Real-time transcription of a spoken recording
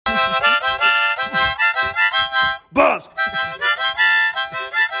Boss!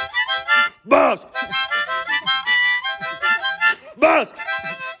 Boss! Boss!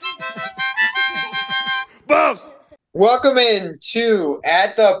 Boss! Welcome in to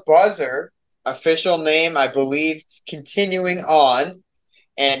At the Buzzer, official name, I believe, continuing on.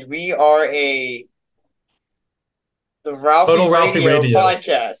 And we are the Ralphie Total Ralphie Radio.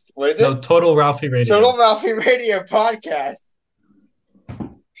 podcast. What is it? No, Total Ralphie Radio. Total Ralphie Radio podcast.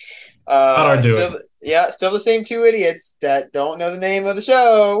 How'd I do it? Yeah, still the same two idiots that don't know the name of the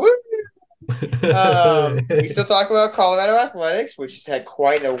show. Woo! We still talk about Colorado athletics, which has had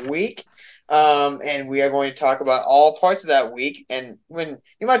quite a week. And we are going to talk about all parts of that week. And when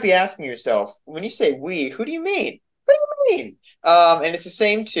you might be asking yourself, when you say we, who do you mean? What do you mean? And it's the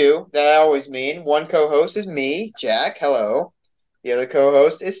same two that I always mean. One co-host is me, Jack. Hello. The other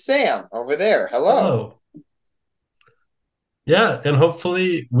co-host is Sam over there. Hello. Yeah, and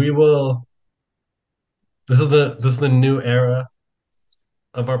hopefully we will. This is the new era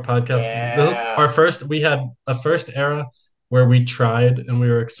of our podcast. Yeah. We had a first era where we tried and we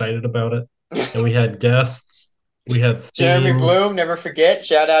were excited about it, and we had guests. We had Jeremy themes. Bloom, never forget.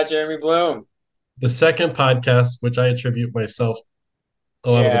 Shout out Jeremy Bloom. The second podcast, which I attribute myself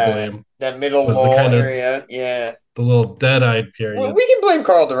a lot of the blame, that middle was wall the kind area. Yeah, the little dead-eyed period. Well, we can blame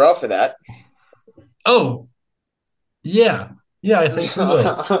Carl Durrell for that. Oh, yeah, I think we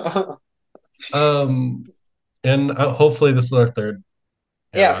will. And hopefully this is our third.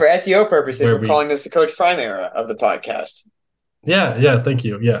 Yeah, for SEO purposes, we're calling this the Coach Prime era of the podcast. Yeah, thank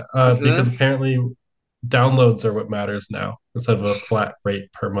you. Yeah, because apparently downloads are what matters now instead of a flat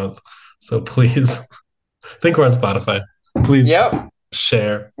rate per month. So please, I think we're on Spotify. Please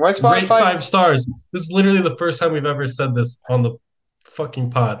share. We're on Spotify. Rate 5 stars. This is literally the first time we've ever said this on the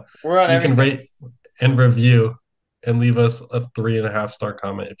fucking pod. We're on everything. You can rate and review and leave us a 3.5-star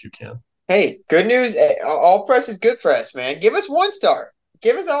comment if you can. Hey, good news. All press is good press, man. Give us 1 star.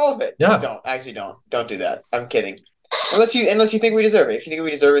 Give us all of it. Yeah. Just don't do that. I'm kidding. Unless you think we deserve it. If you think we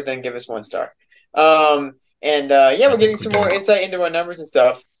deserve it, then give us 1 star. We're getting some more insight into our numbers and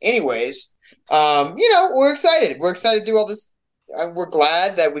stuff. Anyways, we're excited. We're excited to do all this. We're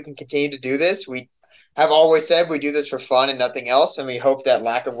glad that we can continue to do this. We have always said we do this for fun and nothing else, and we hope that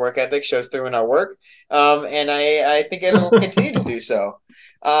lack of work ethic shows through in our work. And I think it will continue to do so.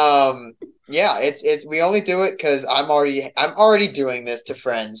 It's we only do it because I'm already doing this to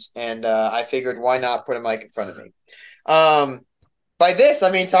friends, and I figured why not put a mic in front of me. By this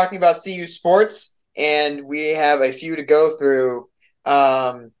I mean talking about CU sports, and we have a few to go through.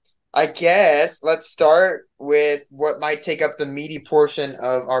 I guess let's start with what might take up the meaty portion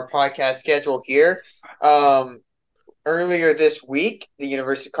of our podcast schedule here. Earlier this week, the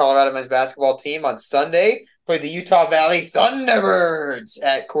University of Colorado men's basketball team on Sunday played the Utah Valley Thunderbirds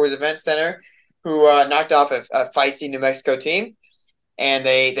at Coors Event Center, who knocked off a feisty New Mexico team. And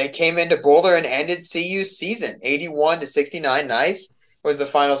they came into Boulder and ended CU's season, 81-69. Nice was the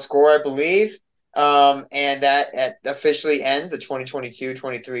final score, I believe. And that officially ends the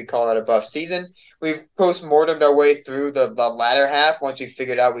 2022-23 Colorado Buff season. We've post-mortemed our way through the latter half once we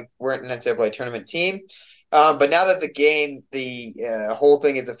figured out we weren't an NCAA tournament team. But now that the whole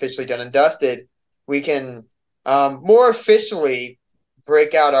thing is officially done and dusted, we can more officially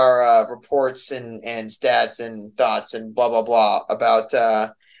break out our reports and stats and thoughts and blah, blah, blah about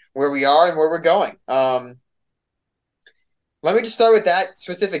where we are and where we're going. Let me just start with that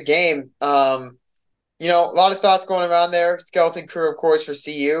specific game. A lot of thoughts going around there. Skeleton crew, of course, for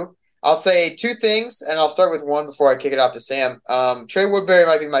CU. I'll say 2 things, and I'll start with one before I kick it off to Sam. Trey Woodbury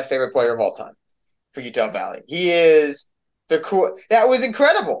might be my favorite player of all time for Utah Valley. He is the cool. That was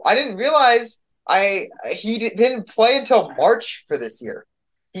incredible. I didn't realize he didn't play until March for this year.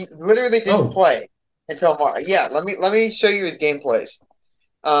 He literally didn't play until March. Yeah, let me show you his game plays.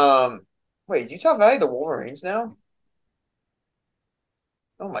 Wait, is Utah Valley the Wolverines now?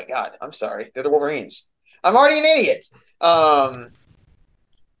 Oh my God, I'm sorry. They're the Wolverines. I'm already an idiot.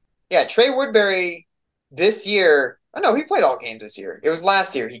 Trey Woodbury this year. Oh no, he played all games this year. It was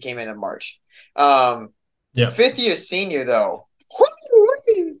last year he came in March. 5th-year senior though.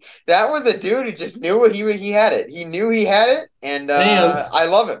 That was a dude who just knew what he had it. He knew he had it, and I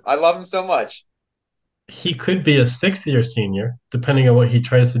love him. I love him so much. He could be a 6th-year senior, depending on what he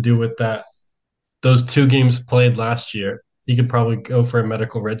tries to do with those 2 games played last year. He could probably go for a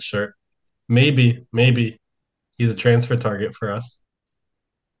medical red shirt. Maybe he's a transfer target for us.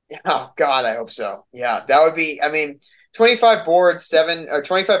 Oh God, I hope so. Yeah, that would be. 25 boards,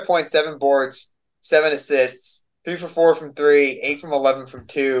 25 points, 7 boards, 7 assists, 3 for 4 from 3, 8 from 11 from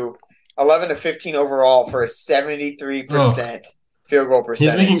 2, 11 to 15 overall for a 73% field goal He's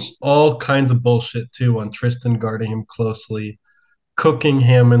making percentage. all kinds of bullshit too on Tristan guarding him closely, cooking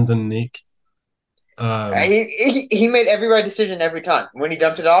Hammond and Nick. Um, He made every right decision every time. When he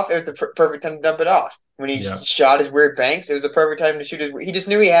dumped it off, it was the perfect time to dump it off. When he yeah, shot his weird banks, it was the perfect time to shoot his. He just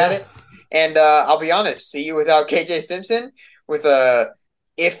knew he had yeah. it. And I'll be honest, see you without KJ Simpson, with a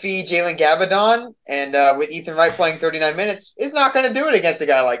iffy Jalen Gabadon, and with Ethan Wright playing 39 minutes, is not going to do it against a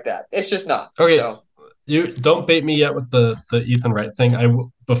guy like that. It's just not. Okay, So you don't bait me yet with the Ethan Wright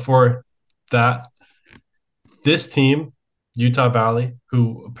thing. Before that, this team, Utah Valley,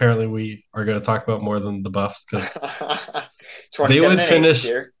 who apparently we are going to talk about more than the Buffs because they 27 would and 8 this finish.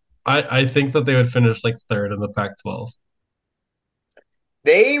 year. I think that they would finish like third in the Pac-12.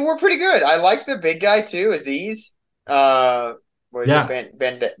 They were pretty good. I liked the big guy too, Aziz. What is it?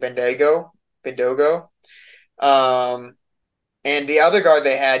 Yeah. Bendogo. Um, and the other guard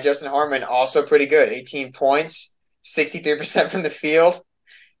they had, Justin Harmon, also pretty good. 18 points, 63% from the field.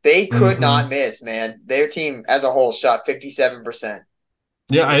 They could not Hmm. miss, man. Their team as a whole shot 57%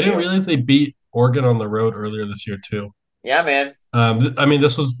 Yeah, from the I didn't field. realize they beat Oregon on the road earlier this year too. Yeah, man. I mean,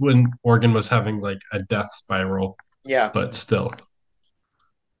 this was when Oregon was having like a death spiral, Yeah. but still,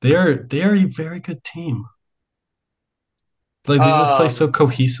 they are a very good team. Like they just play so Um,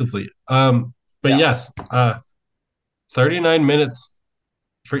 cohesively. But yeah. yes, 39 minutes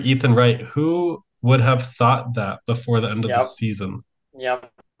for Ethan Wright. Who would have thought that before the end of the Yep. season?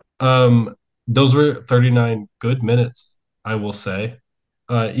 Yep. Um, those were 39 good minutes, I will say.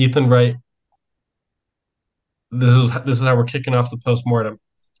 Ethan Wright, this is how we're kicking off the post-mortem.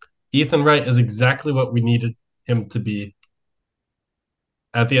 Ethan Wright is exactly what we needed him to be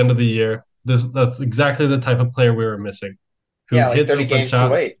at the end of the year. That's exactly the type of player we were missing, who Yeah, like hits 30 open games too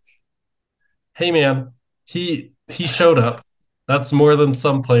late. shots. Hey man, he showed up. That's more than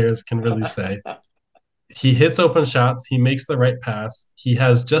some players can really say. He hits open shots, he makes the right pass, he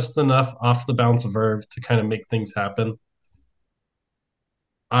has just enough off the bounce verve to kind of make things happen.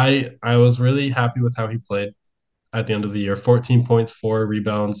 I was really happy with how he played at the end of the year. 14 points, 4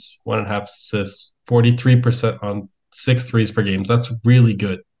 rebounds, 1.5 assists, 43% on six threes per game. That's really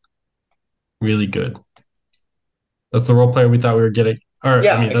good. Really good. That's the role player we thought we were getting. Or I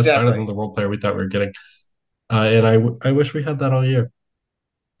Yeah, mean, that's better exactly. than the role player we thought we were getting. And I wish we had that all year.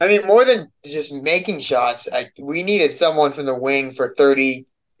 I mean, more than just making shots, we needed someone from the wing for 30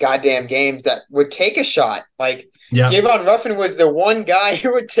 goddamn games that would take a shot. Like, Yeah. Javon Ruffin was the one guy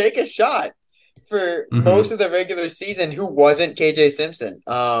who would take a shot for most Hmm. of the regular season who wasn't KJ Simpson.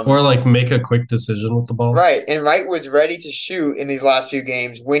 Or like make a quick decision with the ball. Right. And Wright was ready to shoot in these last few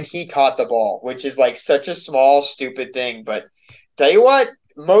games when he caught the ball, which is like such a small, stupid thing. But tell you what,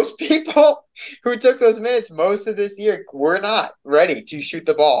 most people who took those minutes most of this year were not ready to shoot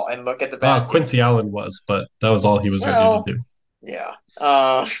the ball and look at the basket. Quincy Allen was, but that was all he was ready to Well, do. yeah.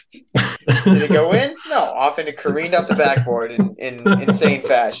 Did it go in? No, often it careened off the backboard in insane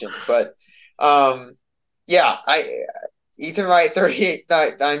fashion. But um, yeah, I Ethan Wright 38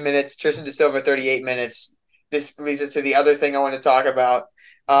 9 minutes, Tristan De Silva 38 minutes. This leads us to the other thing I want to talk about.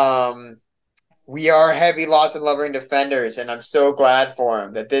 Um, we are heavy Lawson Lovering defenders, and I'm so glad for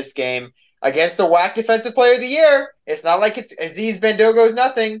him that this game against the WAC Defensive Player of the Year, it's not like it's Aziz Bandogo's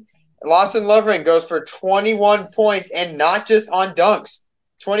nothing. Lawson Lovering goes for 21 points, and not just on dunks,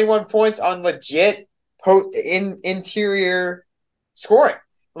 21 points on legit interior scoring.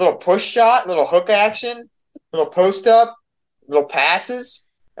 A little push shot, little hook action, little post up, little passes.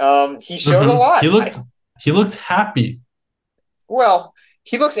 He showed a Hmm. lot. He looked happy. Well,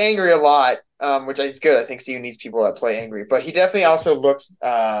 he looks angry a lot, which is good. I think CU needs people that play angry, but he definitely also looked,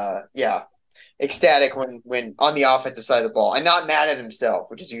 yeah, ecstatic when on the offensive side of the ball and not mad at himself,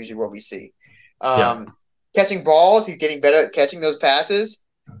 which is usually what we see. Yeah. Catching balls, he's getting better at catching those passes.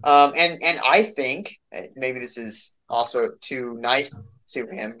 And I think maybe this is also too nice to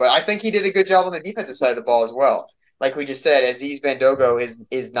him, but I think he did a good job on the defensive side of the ball as well. Like we just said, Aziz Bandogo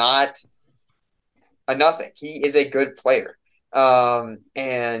is not a nothing. He is a good player.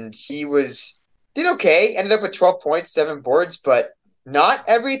 And he did okay. Ended up with 12 points, 7 boards, but not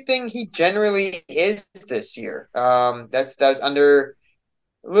everything he generally is this year. That's under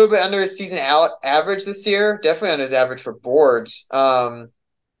a little bit under his season average this year. Definitely under his average for boards.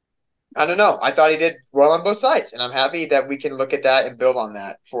 I don't know. I thought he did well on both sides, and I'm happy that we can look at that and build on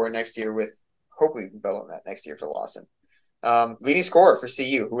that for next year. Hopefully we can build on that next year for Lawson. Leading scorer for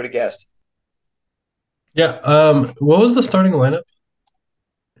CU. Who would have guessed? Yeah. What was the starting lineup?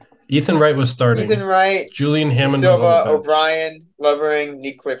 Ethan Wright was Ethan starting. Wright, Julian De Hammond was on the Silva, bench. O'Brien, Lovering,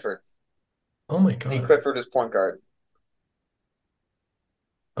 Nick Clifford. Oh my Nick God. Clifford is point guard.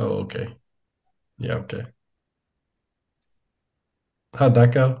 Oh, okay. Yeah, okay. How'd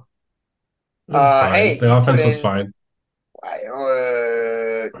that go? It was fine. Hey, The he put offense was in fine.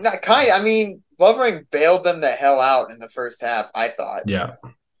 not kind. I mean, Lovering bailed them the hell out in the first half. I thought. Yeah.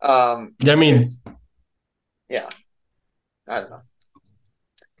 Um, Yeah, I mean, because yeah, I don't know.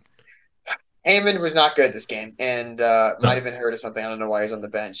 Hammond was not good this game, and might have no. been hurt or something. I don't know why he's on the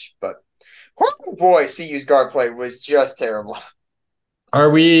bench, but oh boy, CU's guard play was just terrible. Are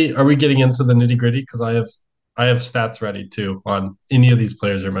we getting into the nitty-gritty? Because I have stats ready too on any of these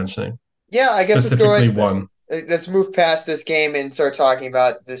players you're mentioning. Yeah, I guess let's go Specifically ahead. one. Let's move past this game and start talking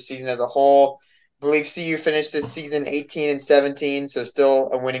about this season as a whole. I believe CU finished this season 18-17, so still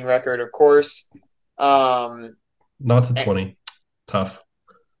a winning record, of course. Um, Not to and- 20. Tough.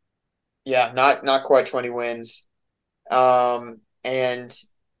 yeah, not quite 20 wins. And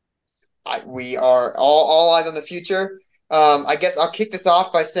we are all eyes on the future. I guess I'll kick this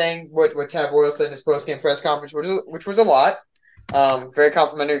off by saying what Tab Boyle said in his post game press conference, which was a lot. Very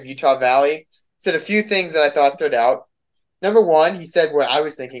complimentary of Utah Valley. Said a few things that I thought stood out. Number one, he said what I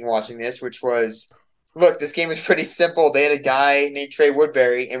was thinking watching this, which was, look, this game is pretty simple. They had a guy named Trey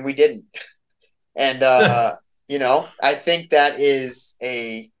Woodbury, and we didn't. And I think that is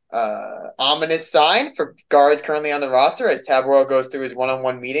a ominous sign for guards currently on the roster as Tab Royal goes through his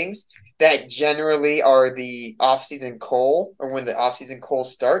one-on-one meetings that generally are the off-season coal or when the off-season coal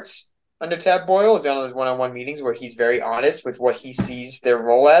starts under Tab Boyle is on those one-on-one meetings where he's very honest with what he sees their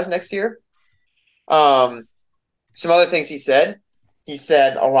role as next year. Um, some other things he said. He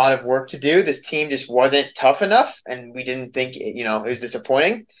said a lot of work to do. This team just wasn't tough enough, and we didn't think it was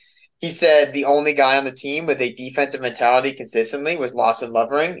disappointing. He said the only guy on the team with a defensive mentality consistently was Lawson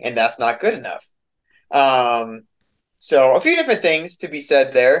Lovering, and that's not good enough. Um, so a few different things to be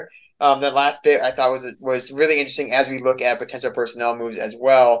said there. That last bit I thought was really interesting as we look at potential personnel moves as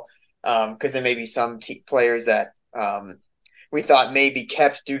well, because there may be some players that we thought may be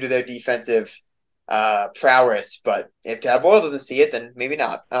kept due to their defensive prowess. But if Tab Boyle doesn't see it, then maybe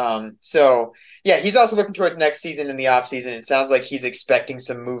not. So yeah, he's also looking towards next season in the offseason. It sounds like he's expecting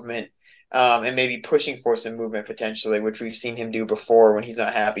some movement and maybe pushing for some movement potentially, which we've seen him do before when he's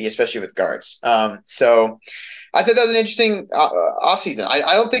not happy, especially with guards. So I thought that was an interesting offseason.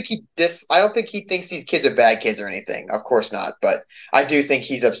 I don't think I don't think he thinks these kids are bad kids or anything. Of course not. But I do think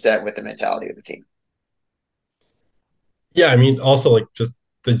he's upset with the mentality of the team. Yeah, I mean, also like just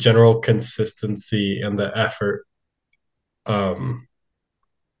the general consistency and the effort um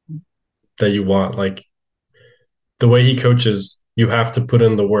that you want. Like the way he coaches, you have to put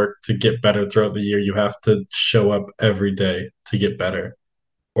in the work to get better throughout the year. You have to show up every day to get better.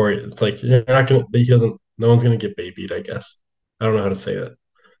 Or it's like you're not gonna he doesn't no one's gonna get babied, I guess. I don't know how to say that.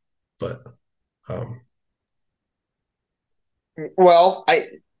 But um Well, I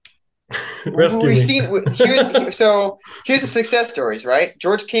rescue we've me. seen here's the success stories, right?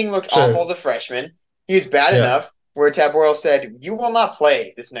 George King looked awful Sure. as a freshman. He was bad Yeah. enough where Tab Boyle said, "You will not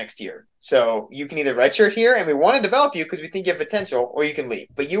play this next year, so you can either redshirt here, and we want to develop you because we think you have potential, or you can leave,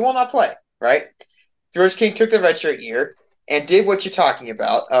 but you will not play." Right? George King took the redshirt year and did what you're talking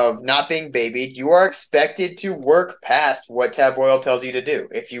about of not being babied. You are expected to work past what Tab Boyle tells you to do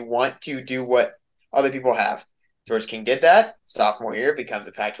if you want to do what other people have. George King did that. Sophomore year becomes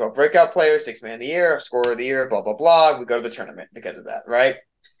a Pac-12 breakout player, sixth man of the year, scorer of the year, blah, blah, blah. We go to the tournament because of that, right?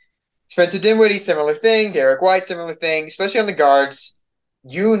 Spencer Dinwiddie, similar thing. Derek White, similar thing, especially on the guards.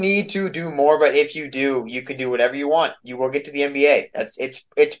 You need to do more, but if you do, you can do whatever you want. You will get to the NBA.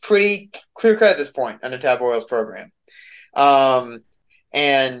 It's pretty clear cut at this point under Tab Boyle's program. Um,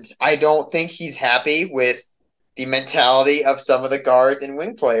 and I don't think he's happy with the mentality of some of the guards and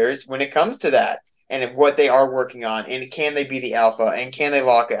wing players when it comes to that and what they are working on and can they be the alpha and can they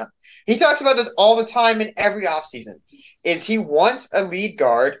lock up. He talks about this all the time in every offseason. Is he wants a lead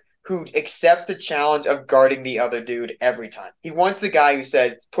guard who accepts the challenge of guarding the other dude every time. He wants the guy who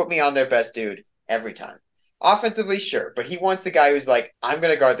says, "Put me on their best dude" every time. Offensively, sure, but he wants the guy who's like, "I'm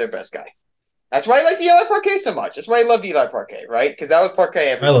going to guard their best guy." That's why I like Eli Parquet so much. That's why I love Eli Parquet, right? Because that was Parquet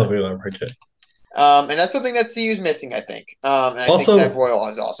every I love time. Eli Marquette. And that's something that CU's missing, I think. And I think Ted Also, Boyle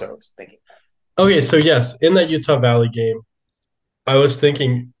is also thinking. okay, so yes, in that Utah Valley game, I was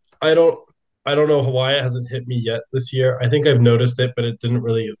thinking I don't I don't know why it hasn't hit me yet this year. I think I've noticed it, but it didn't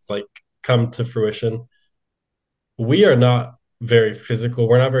really like come to fruition. We are not very physical.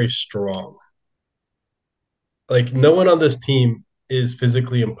 We're not very strong. Like no one on this team is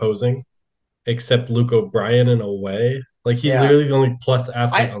physically imposing except Luke O'Brien in a way. Like he's Yeah, literally the only plus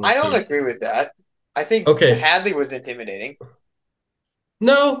athlete I on the I don't team. agree with that. I think Okay, Hadley was intimidating.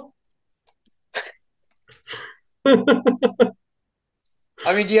 no.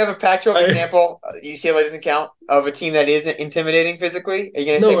 I mean, do you have a Pac-12 I example? UCLA doesn't count of a team that isn't intimidating physically. Are you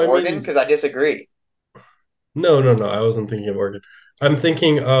going to say no, I Oregon? mean Because I disagree. no. I wasn't thinking of Oregon. I'm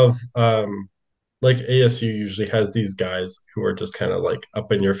thinking of like ASU usually has these guys who are just kind of like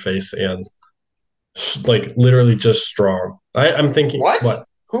up in your face and like literally just strong. I'm thinking What? what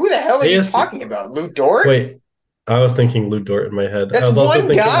Who the hell are you ASU. talking about? Lou Dort? Wait, I was thinking Lou Dort in my head. I That's was also one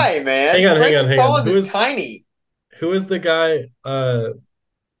thinking, guy, man. Frankie hang on. Collins is tiny. Who is the guy?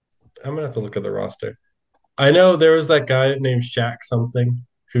 I'm gonna have to look at the roster. I know there was that guy named Shaq something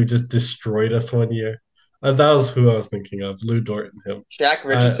who just destroyed us one year. That was who I was thinking of, Lou Dort and him. Shaq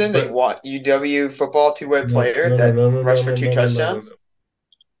Richardson, the But what? UW football two-way no, player that rushed for two no. touchdowns?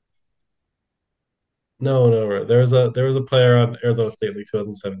 No. There was a player on Arizona State League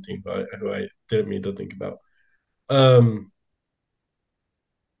 2017 who I didn't mean to think about. Um,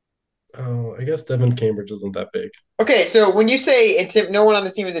 oh, I guess Devin Cambridge isn't that big. Okay, so when you say no one on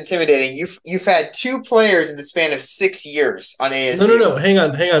the team is intimidating, you've had two players in the span of 6 years on ASU. No. Hang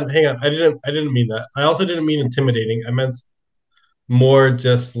on. I didn't mean that. I also didn't mean intimidating. I meant more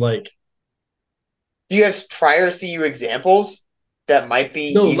just like Do you have prior CU examples that might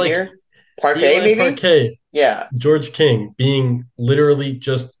be no, like easier? Parquet, Eli maybe? Parquet, Yeah. George King being literally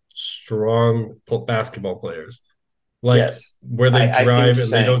just strong basketball players, like Yes. where they I see what drive you're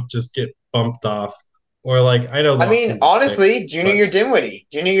and they saying. don't just get bumped off, or like I know I mean, Lofton's a stick, honestly, but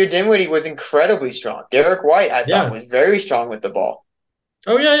Junior year Dinwiddie was incredibly strong. Derek White, I thought, yeah. was very strong with the ball.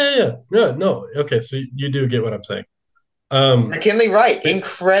 Oh yeah. No. Okay, so you do get what I'm saying. McKinley Wright, But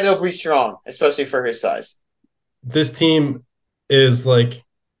incredibly strong, especially for his size. this team is like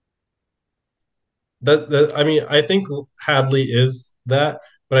that. I mean, I think Hadley is that,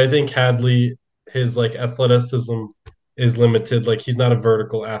 but I think Hadley his like athleticism is limited. Like he's not a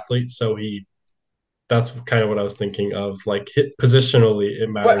vertical athlete, so he that's kind of what I was thinking of. Like hit positionally, it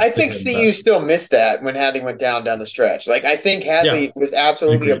But I matters to think him that CU still missed that when Hadley went down the stretch. Like I think yeah, Hadley was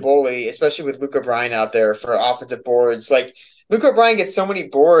absolutely a agreed. bully, especially with Luca Bryan out there for offensive boards. Like Luca Bryan gets so many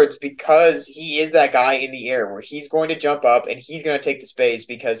boards because he is that guy in the air where he's going to jump up and he's going to take the space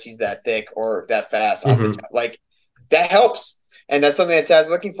because he's that thick or that fast off the Hmm. jump. Like that helps, and that's something that Taz is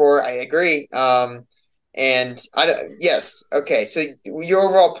looking for. I agree. And yes, okay. So your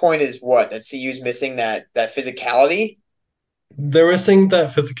overall point is what that CU's missing that physicality. They're missing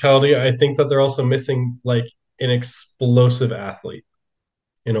that physicality. I think that they're also missing like an explosive athlete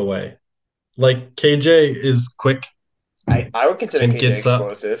in a way. Like KJ is quick I would consider and KJ gets up.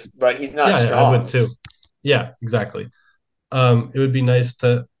 explosive, but he's not Yeah, I would strong. too. Yeah, exactly. It would be nice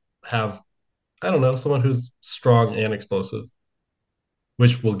to have, I don't know, someone who's strong and explosive,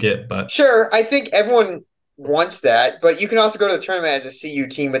 which we'll get, but Sure, I think everyone wants that, but you can also go to the tournament as a CU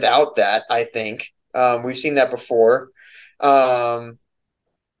team without that. I think we've seen that before. Um,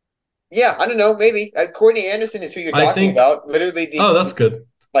 yeah, I don't know. Maybe Courtney Anderson is who you're I talking think, about. Literally, oh, that's good.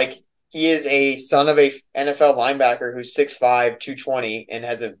 like he is a son of a NFL linebacker who's 6'5", 220, and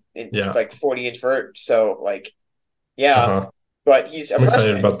has Yeah. like 40-inch vert. So like, yeah, Uh-huh. but he's a I'm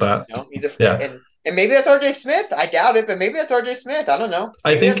excited freshman. about that. He's a Yeah. and maybe that's R.J. Smith. I doubt it, but maybe that's R.J. Smith. I don't know.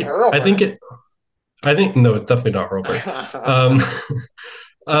 I Maybe that's think I think Hurlburn. it I think no, it's definitely not Hurlburt.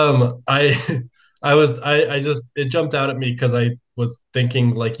 Um I I just it jumped out at me because I was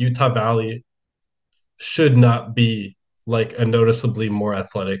thinking like Utah Valley should not be like a noticeably more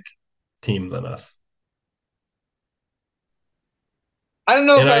athletic team than us. I don't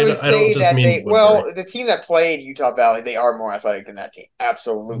know And if I would I don't say just that mean well, Woodbury. the team that played Utah Valley, they are more athletic than that team.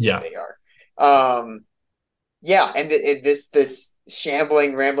 Absolutely, Yeah. they are. Yeah, and this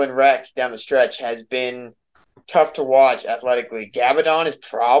shambling, rambling wreck down the stretch has been tough to watch athletically. Gabadon is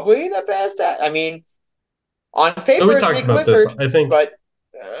probably the best. I mean, on No, we paper, it's talked Nick about this. Clifford, I think but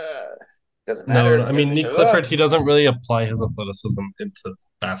doesn't matter no, if I he mean doesn't Nick show up. Clifford, he doesn't really apply his athleticism into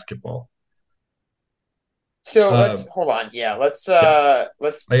basketball. So let's Um, hold on. Yeah, yeah,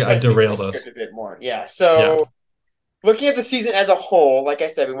 let's try I to stick to the derailed script us. a bit more. Yeah. Yeah. So looking at the season as a whole, like I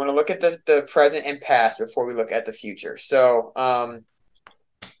said, we want to look at the present and past before we look at the future. So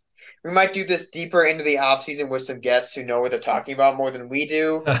we might do this deeper into the off season with some guests who know what they're talking about more than we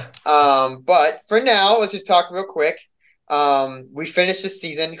do. But for now, let's just talk real quick. We finished the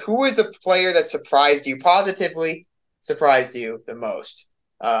season. Who is a player that surprised you positively, surprised you the most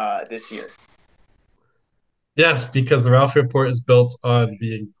this year? Yes, because the Ralph Report is built on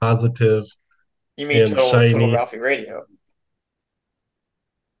being positive You mean and total shiny. Ralphie Radio?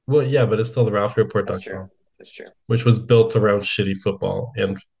 Well, yeah, but it's still the That's true. RalphReport.com, That's true. which was built around shitty football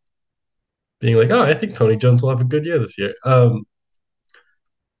and being like, oh, I think Tony Jones will have a good year this year. Um,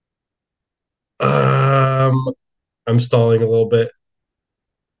 I'm stalling a little bit.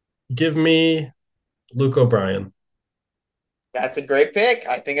 Give me Luke O'Brien. That's a great pick.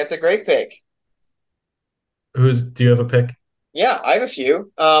 I think that's a great pick. Do you have a pick? Yeah, I have a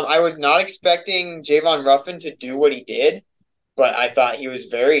few. I was not expecting Javon Ruffin to do what he did, but I thought he was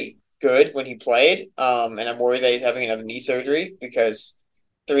very good when he played. And I'm worried that he's having another knee surgery because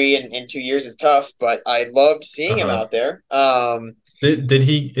three in 2 years is tough. But I loved seeing him Uh-huh. out there.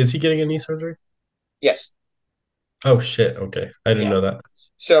 Is he getting a knee surgery? Yes, Oh shit. Okay. I didn't yeah. know that.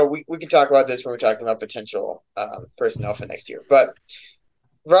 So we can talk about this when we're talking about potential personnel for next year. But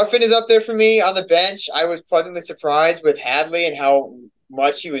Ruffin is up there for me on the bench. I was pleasantly surprised with Hadley and how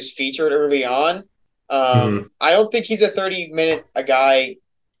much he was featured early on. Hmm. I don't think he's a 30-minute a guy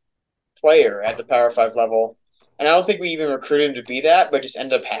player at the Power Five level, and I don't think we even recruited him to be that, but just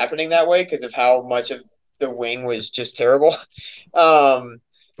ended up happening that way because of how much of the wing was just terrible. Um,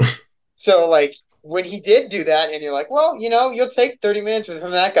 so like when he did do that, and you're like, well, you'll take 30 minutes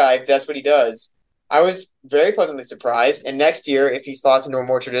from that guy if that's what he does. I was very pleasantly surprised. And next year, if he slots into a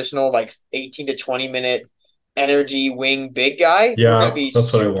more traditional, like 18 to 20-minute energy wing big guy, we're gonna Yeah, be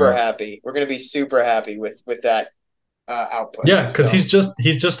that's what I super want. happy. We're gonna be super happy with that output. Yeah, because So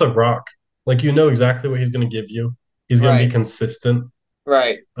he's just a rock. Like you know exactly what he's gonna give you. He's gonna be right. consistent.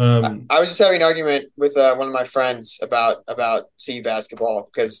 Right. I, Um, I was just having an argument with one of my friends about CU basketball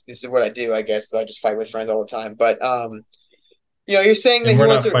because this is what I do. I guess I just fight with friends all the time. But you're saying that and we're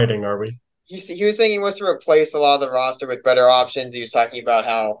not fighting, are we? he was saying he wants to replace a lot of the roster with better options. He was talking about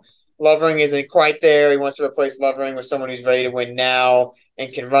how Lovering isn't quite there. He wants to replace Lovering with someone who's ready to win now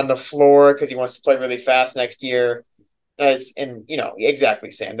and can run the floor because he wants to play really fast next year. And exactly,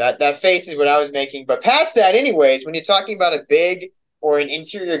 Sam. That face is what I was making. But past that, anyways, when you're talking about a big or an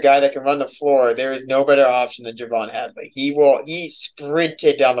interior guy that can run the floor, there is no better option than Javon Hadley. He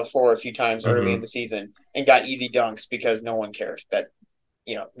sprinted down the floor a few times early in Hmm. the season and got easy dunks because no one cared that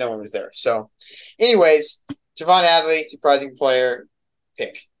no one was there. So, anyways, Javon Hadley, surprising player,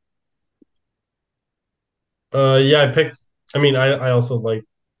 pick. Yeah, I picked. I mean, I also like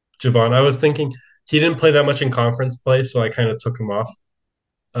Javon. I was thinking he didn't play that much in conference play, so I kind of took him off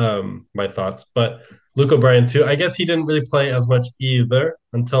my thoughts. But Luke O'Brien too. I guess he didn't really play as much either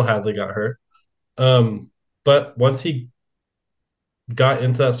until Hadley got hurt. Um, but once he got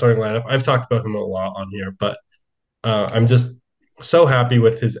into that starting lineup, I've talked about him a lot on here, but I'm just so happy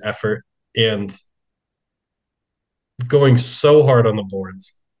with his effort and going so hard on the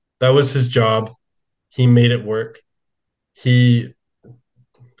boards. That was his job. He made it work. He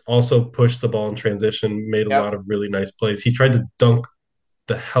also pushed the ball in transition, made a Yep, lot of really nice plays. He tried to dunk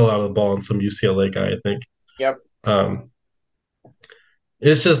the hell out of the ball on some UCLA guy, I think. yep. Um,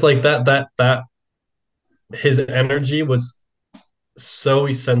 it's just like that his energy was so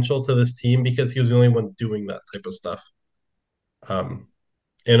essential to this team because he was the only one doing that type of stuff. Um,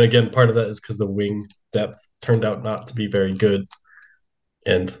 and again, part of that is because the wing depth turned out not to be very good.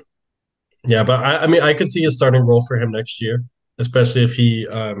 And yeah, but I mean, I could see a starting role for him next year, especially if he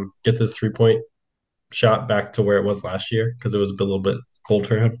gets his 3 point shot back to where it was last year because it was a little bit cold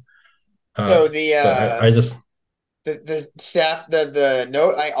for him. Uh, So the but I just the staff the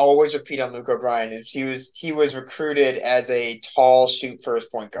note I always repeat on Luke O'Brien is he was recruited as a tall shoot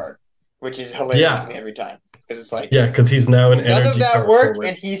first point guard, which is hilarious to me yeah, every time because it's like yeah, because he's now an none of energy that power worked forward.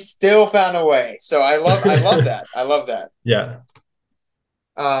 and he still found a way. So I love that. I love that. Yeah,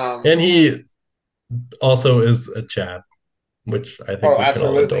 Um and he also is a Chad, which I think oh, we can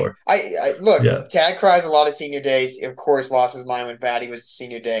all absolutely. adore. I look, Yeah, Tad cries a lot of senior days. Of course, lost his mind when Batty was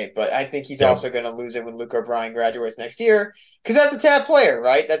senior day, but I think he's yeah, also going to lose it when Luke O'Brien graduates next year because that's a Tad player,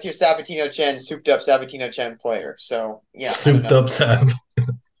 right? That's your Sabatino Chen, souped up Sabatino Chen player. So yeah, I don't souped know. up Sav.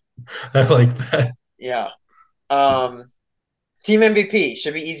 I like that. Yeah. Um, Team MVP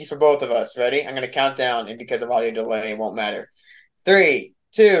should be easy for both of us. Ready? I'm going to count down, and because of audio delay, it won't matter. Three,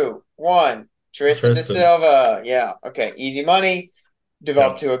 two, one. Tristan Da Tristan. Silva. Yeah. Okay. Easy money.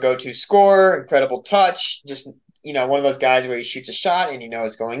 Developed Yep. to a go-to scorer. Incredible touch. Just one of those guys where he shoots a shot and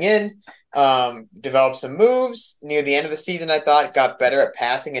it's going in. Developed some moves near the end of the season. I thought got better at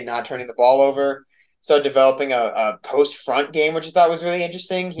passing and not turning the ball over. Started developing a post front game, which I thought was really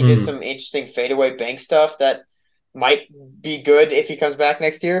interesting. He did Mm. some interesting fadeaway bank stuff that might be good if he comes back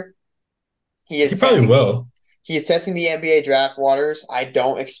next year. He is He probably testing the will. he is testing the NBA draft waters. I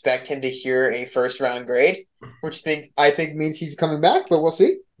don't expect him to hear a first round grade, which I think means he's coming back, but we'll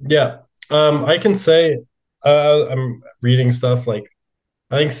see. Yeah. I can say I'm reading stuff like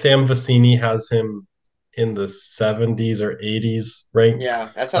I think Sam Vecini has him in the 70s or 80s ranked. Yeah,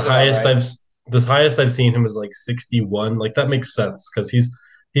 that The sounds about highest right. I've the highest I've seen him is like 61. Like that makes sense because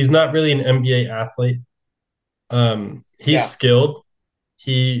he's not really an NBA athlete. He's Yeah, skilled.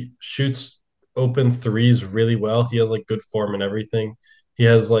 He shoots open threes really well. He has like good form and everything. He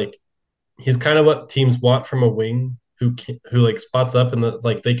has like he's kind of what teams want from a wing who like spots up and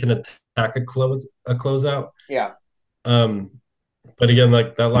like they can attack a closeout. Yeah, Um, but again,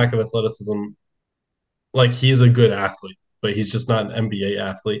 like that lack of athleticism, like he's a good athlete, but he's just not an NBA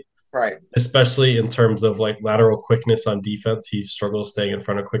athlete, right. especially in terms of like lateral quickness on defense. He struggles staying in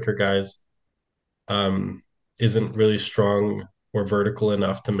front of quicker guys. Um, isn't really strong or vertical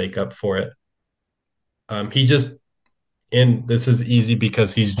enough to make up for it. He just and this is easy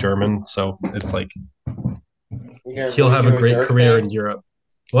because he's German, so it's like You're gonna he'll really have a do a great Dirk career in thing? Europe.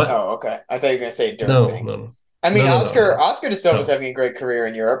 What? Oh, okay. I thought you were gonna say a Dirk No, thing. no, no, I mean, no, no, no, Oscar no. Oscar De Silva's No. having a great career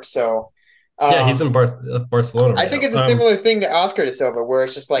in Europe, so Yeah, he's um, in Barcelona I right think now. it's a similar thing to Oscar De Silva, where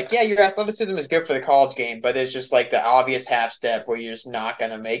it's just like, yeah, your athleticism is good for the college game, but there's just like the obvious half step where you're just not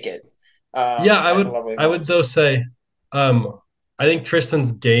gonna make it Yeah, at the level he I would wants. though say, I think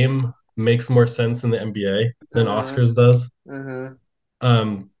Tristan's game makes more sense in the NBA than Mm-hmm. Oscar's does. Mm-hmm.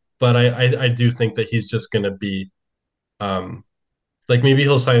 Um, but I do think that he's just gonna be um like maybe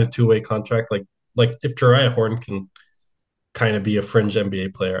he'll sign a two-way contract like if Jariah Horn can kind of be a fringe NBA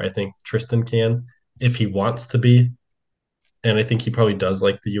player, I think Tristan can if he wants to be. And I think he probably does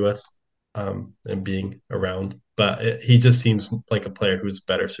like the US and being around, but he just seems like a player who's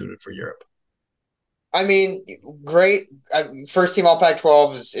better suited for Europe. I mean, great. First team All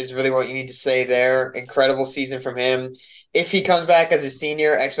Pac-12 is really what you need to say there. Incredible season from him. If he comes back as a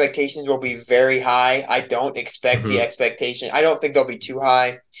senior, expectations will be very high. I don't expect the Mm-hmm. expectation. I don't think they'll be too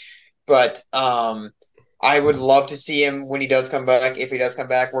high, but I would love to see him when he does come back. If he does come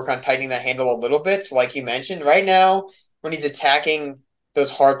back, work on tightening that handle a little bit. So like you mentioned, right now when he's attacking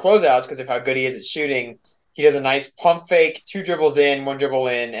those hard closeouts because of how good he is at shooting, he does a nice pump fake, two dribbles in, one dribble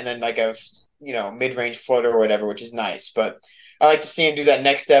in, and then like a mid range floater or whatever, which is nice. But I like to see him do that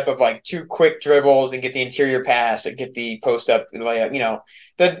next step of like two quick dribbles and get the interior pass and get the post up and layup.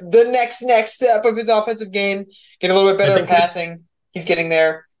 The next step of his offensive game, get a little bit I better at think we passing. He's getting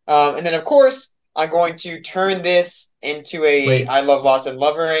there. And then of course I'm going to turn this into a wait, I love Lawson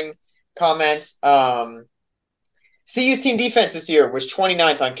Lovering comment. CU's team defense this year was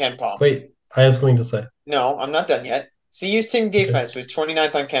 29th on Ken Palm. wait, I have something to say. No, I'm not done yet. CU's team Okay. defense was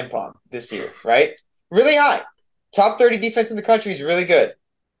 29th on Ken Palm this year, right? Really high. Top 30 defense in the country is really good.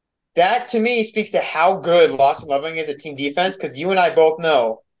 That to me speaks to how good Lawson Loving is at team defense because you and I both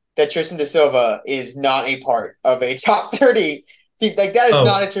know that Tristan Da Silva is not a part of a top 30 team. Like that is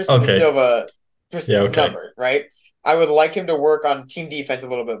not a Oh, Tristan Da okay. Silva just Yeah, okay. number, right? I would like him to work on team defense a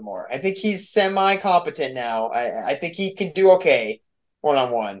little bit more. I think he's semi competent now. I think he can do okay one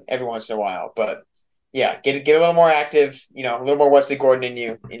on one every once in a while, but yeah, get a little more active, a little more Wesley Gordon in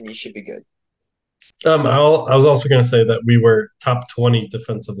you, and you should be good. I was also going to say that we were top 20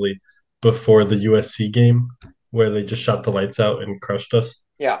 defensively before the USC game where they just shot the lights out and crushed us.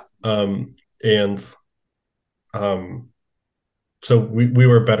 Yeah. And um, so we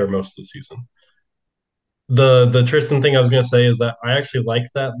were better most of the season. The Tristan thing I was gonna say is that I actually like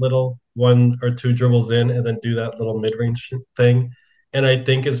that little one or two dribbles in and then do that little mid range thing, and I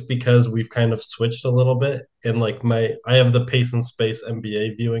think it's because we've kind of switched a little bit. And like I have the pace and space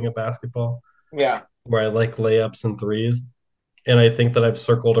NBA viewing of basketball Yeah. where I like layups and threes, and I think that I've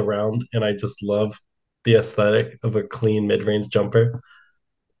circled around and I just love the aesthetic of a clean mid range jumper,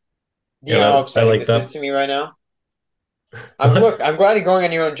 Do you and know how I upsetting like this is that. to me right now? What? I'm glad you're going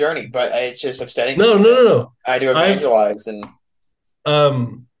on your own journey, but it's just upsetting to No, me no, that no, no. I do I've evangelize and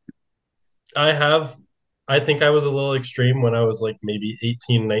um I have. I think I was a little extreme when I was like maybe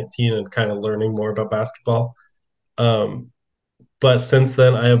 18, 19, and kind of learning more about basketball. Um, but since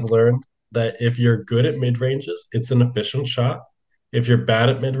then, I have learned that if you're good at mid ranges, it's an efficient shot. If you're bad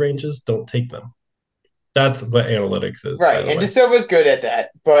at mid ranges, don't take them. That's what analytics is, by right. the And De way. Silva's good at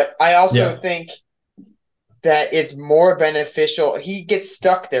that, but I also Yeah. think that it's more beneficial. He gets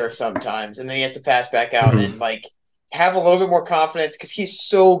stuck there sometimes, and then he has to pass back out and Mhm. like have a little bit more confidence because he's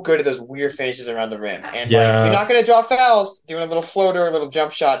so good at those weird finishes around the rim. And like you're Yeah. not gonna draw fouls doing a little floater, a little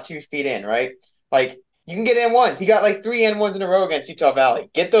jump shot 2 feet in, right? Like you can get N ones. He got like three N ones in a row against Utah Valley.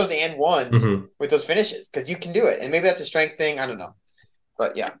 Get those N ones Hmm. with those finishes because you can do it. And maybe that's a strength thing. I don't know,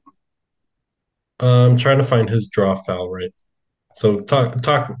 but yeah. I'm trying to find his draw foul right. So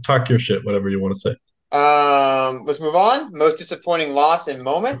talk your shit, whatever you want to say. Let's move on. Most disappointing loss in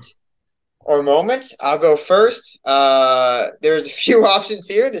moment. I'll go first. There's a few options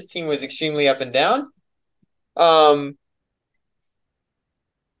here. This team was extremely up and down. Um,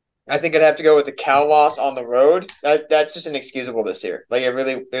 I think I'd have to go with the Cal loss on the road. That's just inexcusable this year. Like it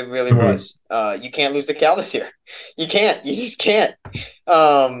really Mhm. was. You can't lose to Cal this year. You can't. You just can't.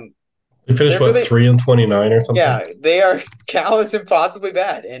 Um, They finished they're what, really, 3-29 or something? yeah, they are. Cal is impossibly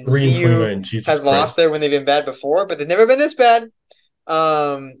bad, and Three and CU 29. Jesus has lost there Christ. when they've been bad before, but they've never been this bad.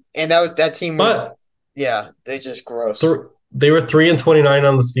 And that team was, But yeah, they just th- gross. they were 3-29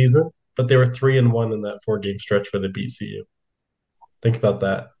 on the season, but they were 3-1 in that 4 game stretch where they beat CU. Think about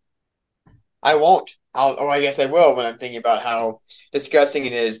that. I won't. I guess I will when I'm thinking about how disgusting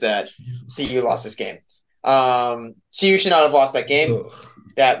it is that Jesus. CU lost this game. CU should not have lost that game. Ugh.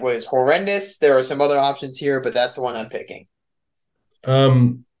 That was horrendous. There are some other options here, but that's the one I'm picking.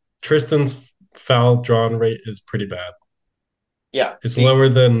 Um, Tristan's foul drawn rate is pretty bad. Yeah. It's See, lower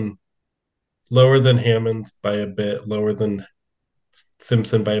than Hammond's by a bit, lower than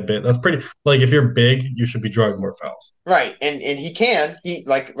Simpson by a bit. That's pretty. Like if you're big, you should be drawing more fouls. right, and he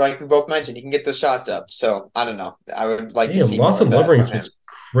like we both mentioned, he can get those shots up. So I don't know. I would like to Damn, see more of Lawson that from Loverings him. was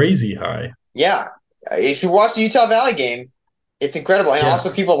crazy high. Yeah. If you watch the Utah Valley game, it's incredible. And Yeah,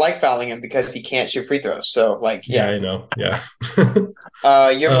 also people like fouling him because he can't shoot free throws. So like, yeah, yeah. I know. Yeah.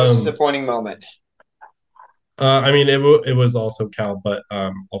 Your most um, disappointing moment. I mean, it was also Cal, but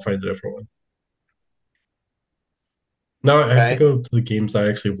I'll find a different one. Now I have to Okay. go to the games I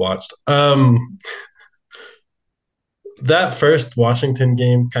actually watched. That first Washington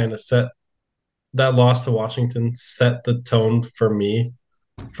game kind of set that loss to Washington set the tone for me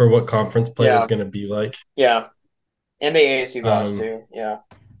for what conference play is Yeah. going to be like. Yeah. And the ASU lost Um, too. Yeah.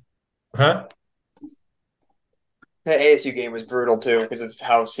 huh? The ASU game was brutal too because of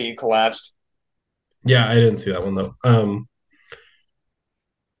how C collapsed. Yeah, I didn't see that one though.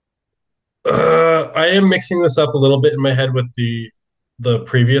 I am mixing this up a little bit in my head with the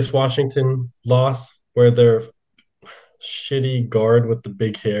previous Washington loss, where their shitty guard with the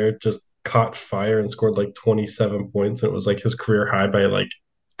big hair just caught fire and scored like 27 points, and it was like his career high by like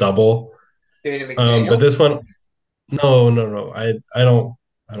double. David But McDaniels. this one, no, no, no. I don't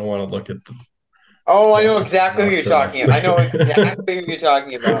want to look at the Oh, I know Washington exactly who you're roster talking about. I know exactly who you're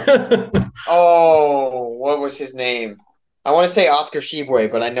talking about. next. Oh, what was his name? I want to say Oscar Shibwe,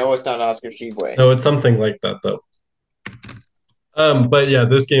 but I know it's not Oscar Shibwe. No, it's something like that though. But yeah,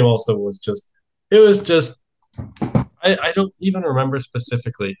 this game also was just it was just I don't even remember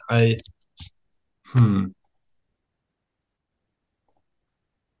specifically. Hmm.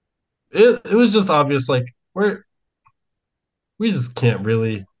 It was just obvious like we just can't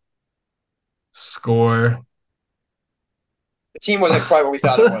really score. The team wasn't quite what we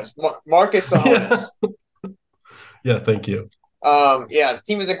thought it was. Marcus Yeah. Sahonis. Yeah, thank you. Yeah, the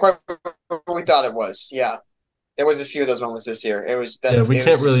team isn't quite what we thought it was. Yeah, there was a few of those moments this year. Yeah, we It was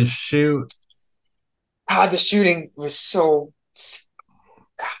can't really just shoot. the shooting was so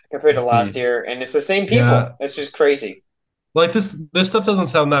compared to Let's last see. year, and it's the same people. Yeah. It's just crazy. Like this stuff doesn't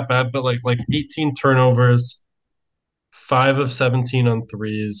sound that bad, but like 18 turnovers, 5 of 17 on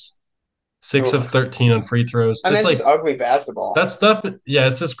threes, 6 of Oof. 13 on free throws. I mean, It's it's just like ugly basketball. that stuff, yeah,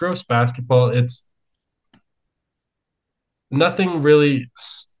 it's just gross basketball. It's nothing really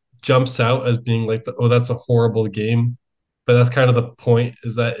jumps out as being like, oh, that's a horrible game. But that's kind of the point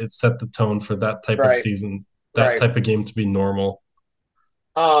is that it set the tone for that type of Right, season, that right. type of game to be normal.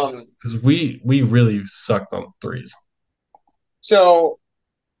 Um, Because we really sucked on threes. so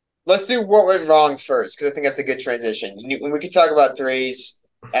let's do what went wrong first, because I think that's a good transition. We could talk about threes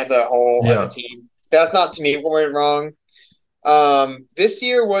as a whole, as a Yeah. team. That's not to me what went wrong. This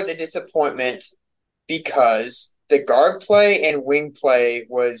year was a disappointment because the guard play and wing play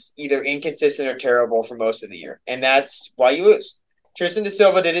was either inconsistent or terrible for most of the year, and that's why you lose. Tristan De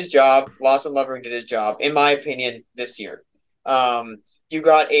Silva did his job. Lawson Lovering did his job, in my opinion, this year. You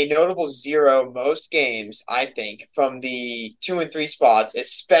got a notable zero most games, I think, from the 2 and 3 spots,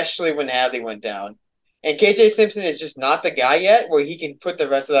 especially when Hadley went down. And KJ Simpson is just not the guy yet where he can put the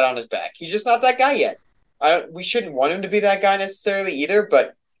rest of that on his back. He's just not that guy yet. We shouldn't want him to be that guy necessarily either,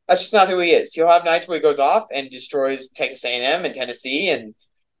 but that's just not who he is. He'll have nights where he goes off and destroys Texas A&M and Tennessee and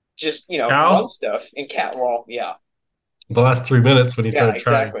just run Cal, stuff in Catwall. Yeah, the last 3 minutes when he yeah, started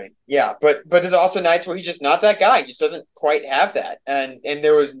trying. exactly. Yeah, but there's also nights where he's just not that guy. He just doesn't quite have that, and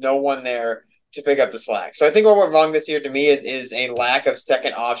there was no one there to pick up the slack. So I think what went wrong this year to me is a lack of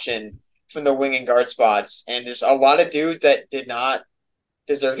second option from the wing and guard spots, and there's a lot of dudes that did not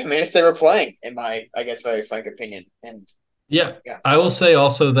deserve the minutes they were playing, in my I guess very frank opinion. And Yeah. yeah, I will say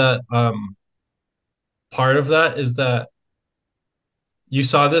also that part of that is that you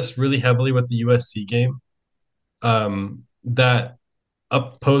saw this really heavily with the USC game. That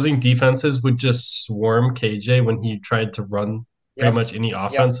opposing defenses would just swarm KJ when he tried to run pretty Yep. much any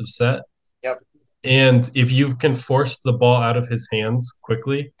Yep. offensive set. Yep. And if you can force the ball out of his hands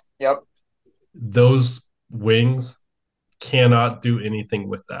quickly, Yep. those wings cannot do anything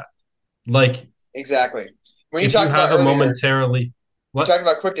with that. Like Exactly. When you if you talked about have a earlier, momentarily you what? talked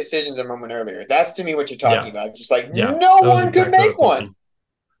about quick decisions a moment earlier. That's to me what you're talking Yeah, about. Just like yeah, no that was one could exactly what I make was one. thinking.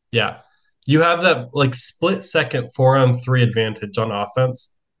 Yeah. You have that like split second 4-on-3 advantage on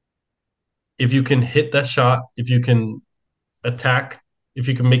offense. If you can hit that shot, if you can attack, if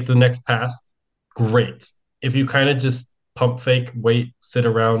you can make the next pass, great. If you kind of just pump fake, wait, sit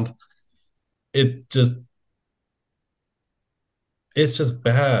around, it just it's just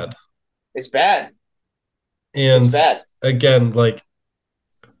bad. It's bad. It's And bad. again, like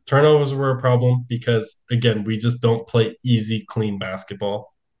turnovers were a problem because again, we just don't play easy, clean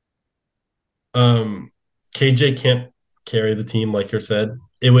basketball. Um, KJ can't carry the team, like you said.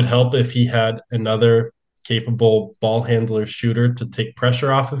 It would help if he had another capable ball handler shooter to take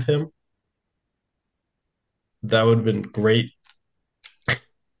pressure off of him. That would have been great.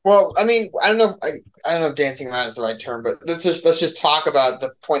 Well, I mean, I don't know if dancing around is the right term, but let's just talk about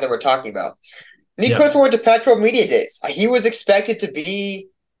the point that we're talking about. Nick Yeah, Clifford went to Pac-12 media days. He was expected to be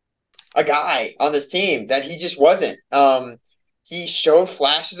a guy on this team that he just wasn't. He showed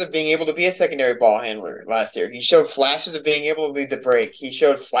flashes of being able to be a secondary ball handler last year. He showed flashes of being able to lead the break. He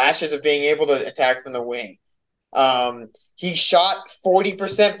showed flashes of being able to attack from the wing. He shot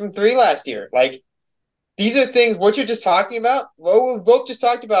 40% from three last year. Like these are things. What you're just talking about, what we both just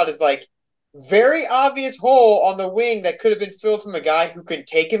talked about, is like very obvious hole on the wing that could have been filled from a guy who could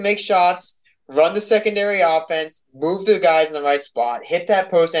take and make shots, run the secondary offense, move the guys in the right spot, hit that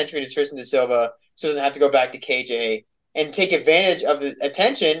post entry to Tristan Da Silva so he doesn't have to go back to KJ and take advantage of the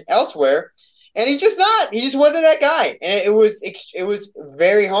attention elsewhere. And he's just not. He just wasn't that guy, and it was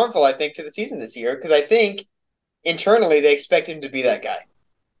very harmful, I think, to the season this year because I think internally they expect him to be that guy.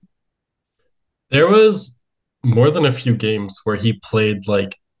 there was more than a few games where he played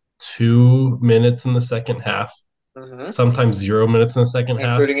like 2 minutes in the second half, Mm-hmm. sometimes 0 minutes in the second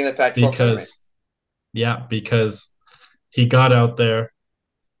half, Including in the Pac-12 tournament. because because he got out there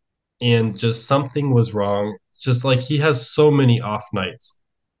and just something was wrong. Just like he has so many off nights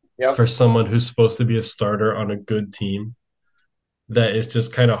Yep. for someone who's supposed to be a starter on a good team that it's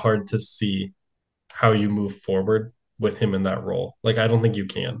just kind of hard to see how you move forward with him in that role. Like I don't think you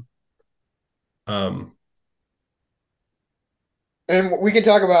can. Um, And we can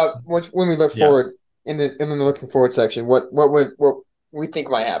talk about when we look yeah. forward in the looking forward section. What we think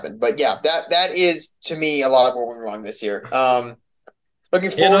might happen. But yeah, that is to me a lot of what went wrong this year. Looking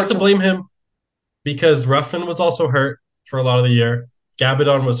And not forward to to blame him because Ruffin was also hurt for a lot of the year.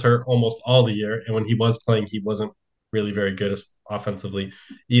 Gabadon was hurt almost all the year, and when he was playing, he wasn't really very good offensively.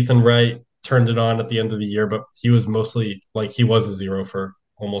 Ethan Wright turned it on at the end of the year, but he was mostly like he was a zero for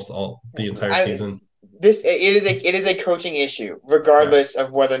almost all the entire I season. this it is a coaching issue, Yeah, regardless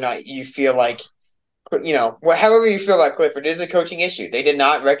of whether or not you feel like however you feel about Clifford, it is a coaching issue. They did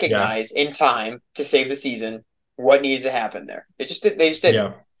not yeah, recognize in time to save the season what needed to happen there. They just didn't.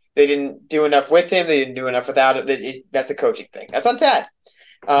 yeah, They didn't do enough with him. They didn't do enough without it. That's a coaching thing. That's on Tad.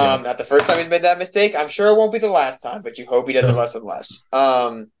 yeah. Not the first time he's made that mistake. I'm sure it won't be the last time, but you hope he does it No, less and less.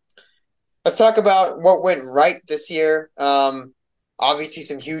 Let's talk about what went right this year. Obviously,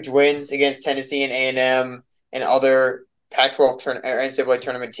 some huge wins against Tennessee and A&M and other Pac-12 NCAA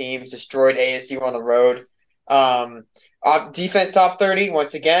tournament teams. Destroyed ASU on the road. Um, Defense top 30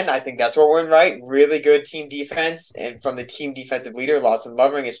 once again. I think that's what went right. Really good team defense, and from the team defensive leader Lawson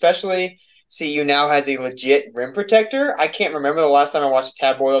Lovering, especially. CU now has a legit rim protector. I can't remember the last time I watched a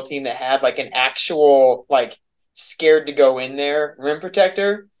Tab Boyle team that had like an actual like scared to go in there rim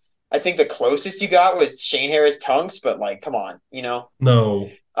protector. I think the closest you got was Shane Harris Tunks, but like, come on, no.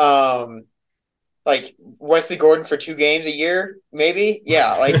 um, like Wesley Gordon for 2 games a year, maybe.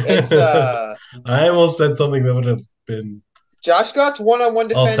 Yeah, like it's I almost said something that would have been. Josh Scott's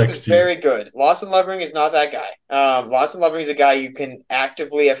one-on-one I'll defense was text you. very good. Lawson Lovering is not that guy. Lawson Lovering is a guy you can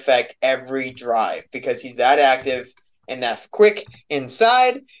actively affect every drive because he's that active and that quick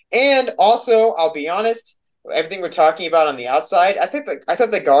inside. And also, I'll be honest, everything we're talking about on the outside, I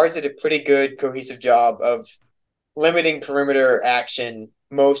thought the guards did a pretty good cohesive job of limiting perimeter action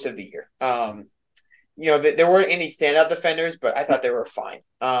most of the year. There weren't any standout defenders, but I thought they were fine.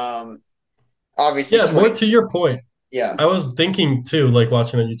 Obviously, Yeah, more to your point. yeah. I was thinking too, like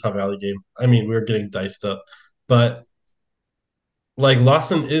watching a Utah Valley game. I mean, we were getting diced up, but like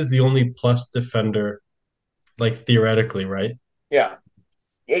Lawson is the only plus defender, like theoretically, right? Yeah.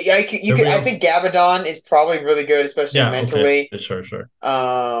 Yeah, Everybody I else, think Gabadon is probably really good, especially yeah, okay, mentally. sure, sure.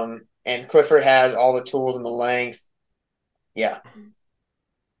 And Clifford has all the tools and the length. Yeah.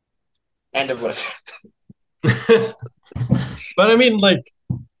 End of list. But I mean, like,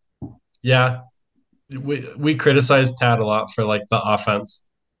 yeah, we criticize Tad a lot for like the offense.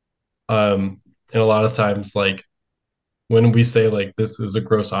 And a lot of times, like when we say like this is a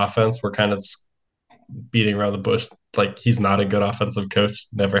gross offense, we're kind of beating around the bush. Like he's not a good offensive coach,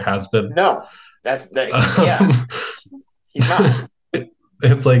 never has been. No, that's the yeah. Um, He's not.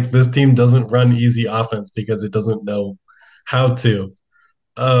 it's like this team doesn't run easy offense because it doesn't know how to.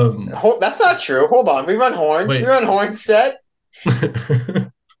 That's not true. Hold on. We run horns. We Wait. run horns set.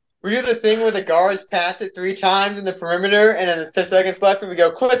 We do the thing where the guards pass it 3 times in the perimeter, and then there's 10 seconds left, and we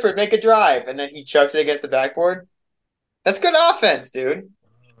go, Clifford, make a drive, and then he chucks it against the backboard. That's good offense, dude.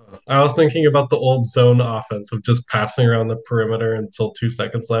 I was thinking about the old zone offense of just passing around the perimeter until 2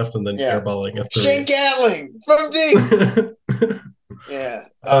 seconds left and then Yeah. airballing a Shane three. Gatling from deep. Yeah.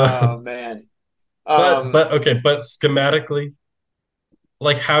 Uh, Oh man. but okay, but schematically,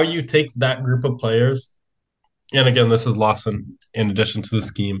 like how you take that group of players, and again, this is Lawson in addition to the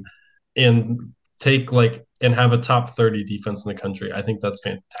scheme, and take like and have a top 30 defense in the country. I think that's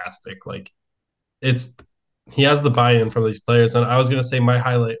fantastic. Like it's he has the buy-in from these players. And I was gonna say my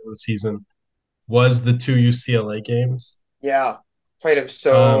highlight of the season was the two UCLA games. Yeah. Played him Um,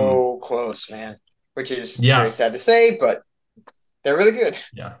 so close, man. Which is very yeah, sad to say, but they're really good.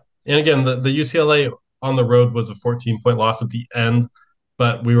 yeah. And again, the UCLA on the road was a 14-point loss at the end,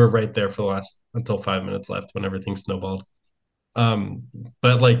 but we were right there for the last until 5 minutes left when everything snowballed. Um,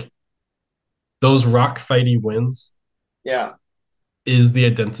 but like those rock fighty wins Yeah. is the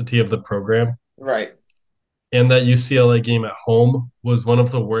identity of the program. Right. And that UCLA game at home was one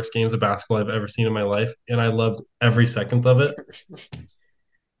of the worst games of basketball I've ever seen in my life, and I loved every second of it.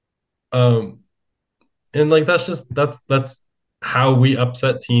 Um, and like that's how we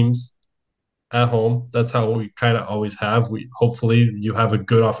upset teams at home. That's how we kind of always have. We hopefully you have a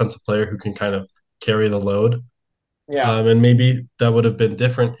good offensive player who can kind of carry the load. Yeah. And maybe that would have been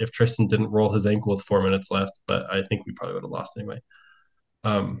different if Tristan didn't roll his ankle with 4 minutes left, but I think we probably would have lost anyway.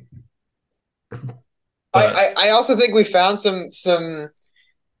 Um, but I also think we found some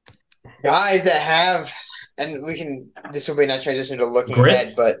guys that have, and we can, this will be a nice transition to looking grit.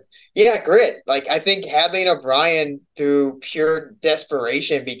 ahead, but yeah, grit. Like, I think Hadley and O'Brien, through pure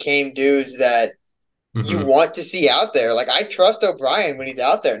desperation, became dudes that you Mm-hmm. want to see out there. Like, I trust O'Brien when he's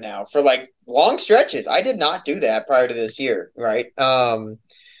out there now for like long stretches. I did not do that prior to this year, right? And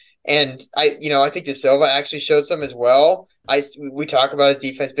I think De Silva actually showed some as well. We talk about his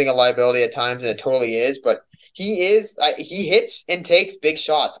defense being a liability at times, and it totally is. But he hits and takes big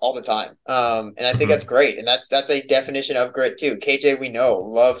shots all the time. And I think Mm-hmm. that's great, and that's a definition of grit too. KJ, we know,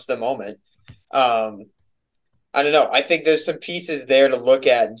 loves the moment. Um, I don't know. I think there's some pieces there to look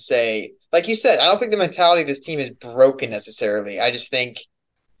at and say, like you said, I don't think the mentality of this team is broken necessarily. I just think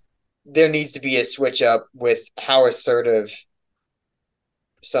there needs to be a switch up with how assertive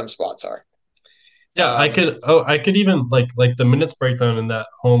some spots are. Yeah, I could even like the minutes breakdown in that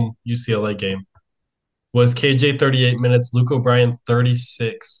home UCLA game was KJ 38 minutes, Luke O'Brien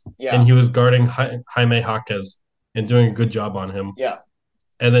 36, and Yeah, he was guarding Jaime Jaquez and doing a good job on him. yeah.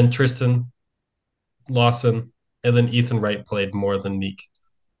 And then Tristan Lawson and then Ethan Wright played more than Neek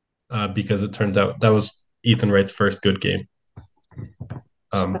because it turned out that was Ethan Wright's first good game.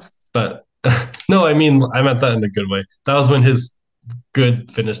 But no, I mean I meant that in a good way. That was when his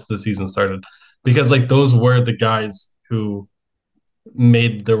good finish to the season started because like those were the guys who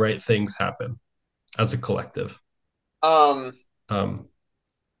made the right things happen as a collective. Um, Um,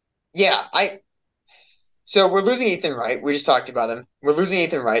 yeah, so we're losing Ethan Wright. We just talked about him. We're losing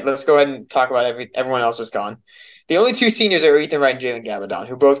Ethan Wright. Let's go ahead and talk about everyone else is gone. The only two seniors are Ethan Wright and Jalen Gabadon,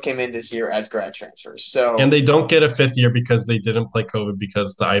 who both came in this year as grad transfers. and So they don't get a fifth year because they didn't play COVID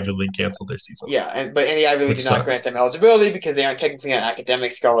because the Ivy League canceled their season, yeah, but the Ivy League which did not grant sucks. them eligibility because they aren't technically on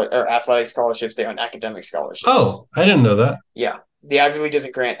academic scholar or athletic scholarships. They are on academic scholarships. Oh, I didn't know that. Yeah, the Ivy League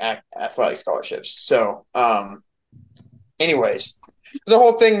doesn't grant athletic scholarships. So, anyways, there's a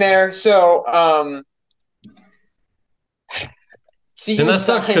whole thing there. So, And CU that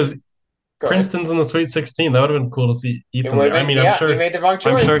sucks signed. because Princeton's in the Sweet 16. That would have been cool to see It Ethan would there. have I been, mean, yeah, you made the wrong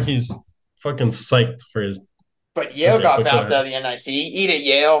I'm sure choice. he's fucking psyched for his. But Yale Okay, got but go bounced out ahead. of the NIT. Eat it,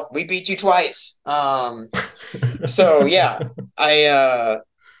 Yale. We beat you twice. So yeah, I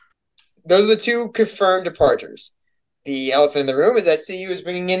those are the two confirmed departures. The elephant in the room is that CU is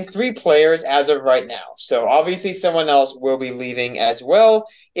bringing in 3 players as of right now. So obviously someone else will be leaving as well,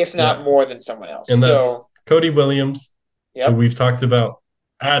 if not Yeah, more than someone else. and that's So, Cody Williams, who yep. we've talked about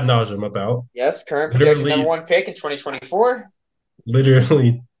ad nauseum about. Yes, current projection number Literally, 1 pick in 2024.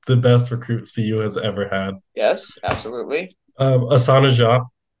 literally the best recruit CU has ever had. Yes, absolutely. Asana Jop,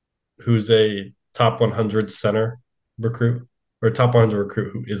 who's a top 100 center recruit or top 100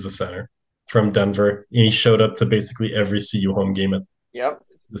 recruit who is a center from Denver. And he showed up to basically every CU home game at Yep.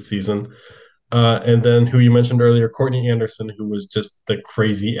 the season. And then who you mentioned earlier, Courtney Anderson, who was just the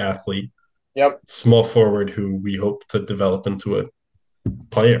crazy athlete, Yep. small forward who we hope to develop into a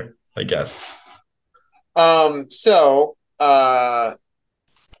player, I guess. So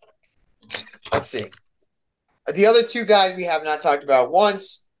let's see. The other two guys we have not talked about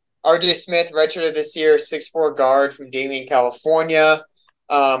once. RJ Smith, redshirted this year, 6'4" guard from Damien, California,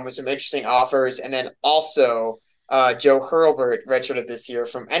 with some interesting offers. And then also Joe Hurlbert, redshirted this year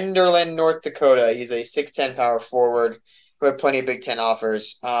from Enderlin, North Dakota. He's a 6'10" power forward who had plenty of Big Ten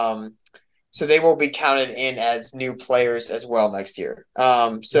offers. So they will be counted in as new players as well next year.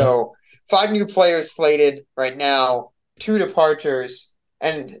 So 5 new players slated right now, 2 departures.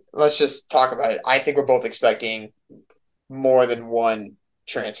 And let's just talk about it. I think we're both expecting more than one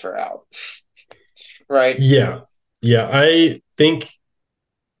transfer out. Right? Yeah. Yeah. I think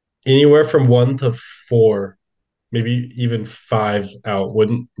anywhere from 1 to 4, maybe even 5 out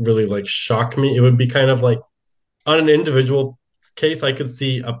wouldn't really like shock me. It would be kind of like on an individual case, I could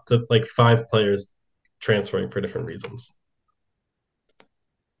see up to like 5 players transferring for different reasons.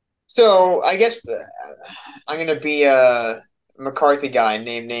 So I guess I'm going to be a McCarthy guy and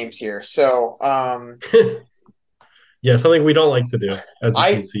name names here. So Yeah, something we don't like to do, as you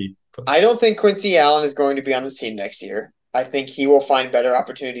can I see. I don't think Quincy Allen is going to be on this team next year. I think he will find better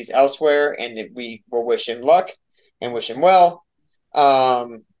opportunities elsewhere, and we will wish him luck and wish him well.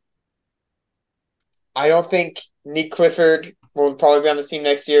 Um, I don't think Nick Clifford will probably be on the team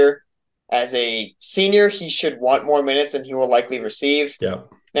next year. As a senior, he should want more minutes than he will likely receive Yeah.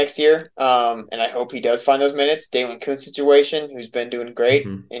 next year. And I hope he does find those minutes. Dalen Kuntz situation, who's been doing great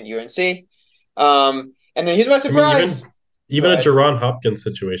Mhm. in UNC. And then here's my I mean, surprise. Go even a ahead. Jerron Hopkins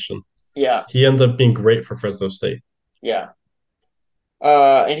situation. Yeah, He ends up being great for Fresno State. yeah.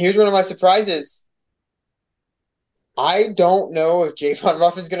 And here's one of my surprises. I don't know if Javon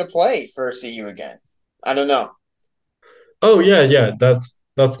Ruffin's going to play for CU again. I don't know. Oh yeah, yeah. That's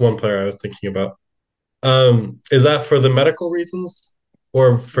one player I was thinking about. Is that for the medical reasons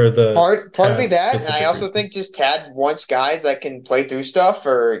or for the Partly TAD that, and I specific also reasons? think just Tad wants guys that can play through stuff,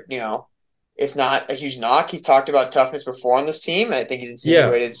 or it's not a huge knock. He's talked about toughness before on this team. I think he's Yeah,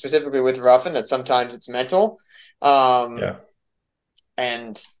 insinuated specifically with Ruffin that sometimes it's mental. Um, yeah.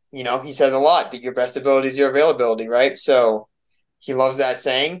 and he says a lot that your best ability is your availability, right? So he loves that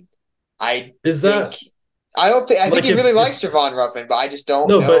saying. I Is think that I think like he really if likes Javon Ruffin, but I just don't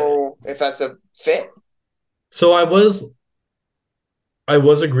no, but know if that's a fit. so I was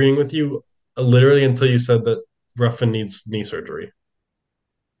agreeing with you literally until you said that Ruffin needs knee surgery.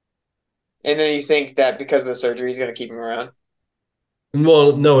 And then you think that because of the surgery, he's going to keep him around.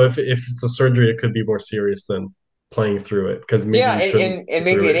 Well, no, if it's a surgery, it could be more serious than playing through it because maybe Yeah, you and, shouldn't and, and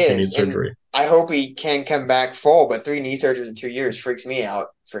play through maybe it it if you is. need And surgery. I hope he can come back full, but 3 knee surgeries in 2 years freaks me out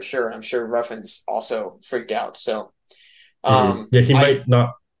for sure. And I'm sure Ruffin's also freaked out. So Yeah, he I might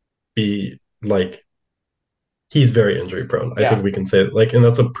not be like he's very injury prone. I yeah. think we can say it. Like, and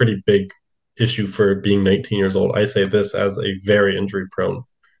that's a pretty big issue for being 19 years old. I say this as a very injury prone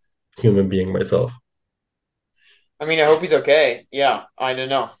human being myself. I mean I hope he's okay. Yeah, I don't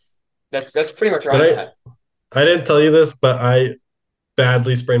know. That's pretty much where But I'm at. I didn't tell you this, but I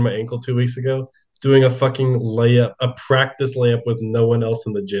badly sprained my ankle 2 weeks ago doing a fucking layup, a practice layup with no one else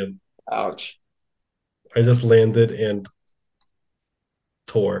in the gym. Ouch. I just landed and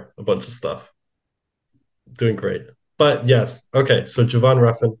tore a bunch of stuff. Doing great. But yes, okay. So Javon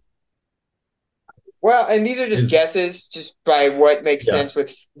Ruffin Well, and these are just is guesses, just by what makes yeah, sense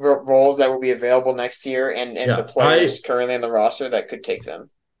with roles that will be available next year and the yeah. players currently on the roster that could take them.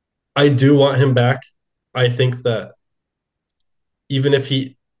 I do want him back. I think that even if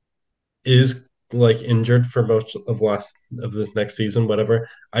he is like injured for most of last of the next season, whatever,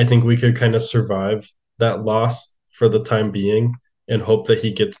 I think we could kind of survive that loss for the time being and hope that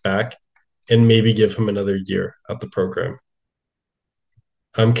he gets back and maybe give him another year at the program.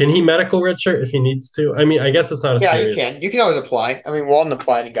 Can he medical redshirt if he needs to? I mean, I guess it's not a Yeah, you serious. can. You can always apply. I mean, Walton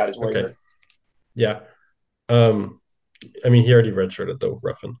applied and got his Okay, waiver. yeah. Um, I mean, he already redshirted though,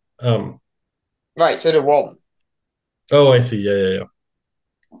 Ruffin. Right, so did Walton. Oh, I see. Yeah, yeah,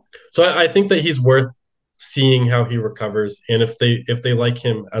 yeah. So I think that he's worth seeing how he recovers, and if they like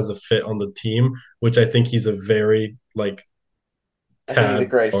him as a fit on the team, which I think he's a very like I think he's a tad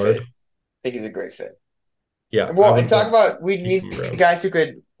great fit. guard. I think he's a great fit. Yeah, I Well, and would talk love about we to keep need him around. guys who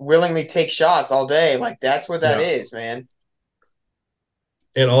could willingly take shots all day. Like that's what that Yeah, is, man.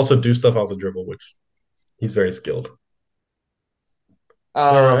 and also do stuff off the dribble, which he's very skilled. Or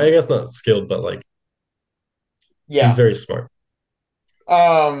I Um, guess not skilled, but like he's yeah. very smart.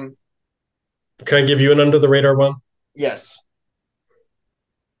 Um, Can I give you an under the radar one? yes.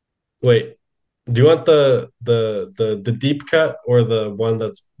 Wait, do you want the deep cut or the one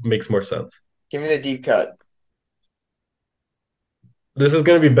that makes more sense? Give me the deep cut. This is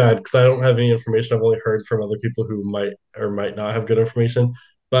going to be bad because I don't have any information. I've only heard from other people who might or might not have good information.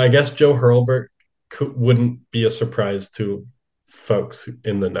 But I guess Joe Hurlbert wouldn't be a surprise to folks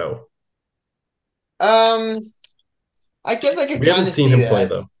in the know. Um, I guess I could We kind haven't of seen see him play that.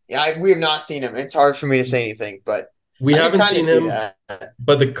 though. Yeah, we have not seen him. It's hard for me to say anything, but We I could haven't kind of seen see him, that.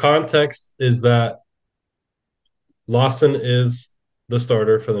 but the context is that Lawson is the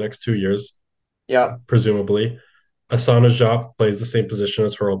starter for the next 2 years, Yep. presumably. Asana Jop plays the same position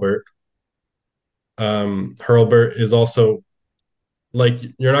as Hurlbert. Hurlbert is also like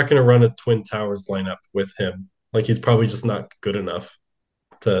you're not going to run a Twin Towers lineup with him. Like he's probably just not good enough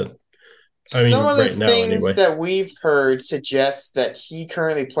to. I Some mean, of the right now things anyway. that we've heard suggest that he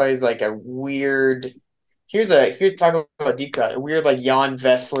currently plays like a weird. Here's talking about deep cut. A weird like Jan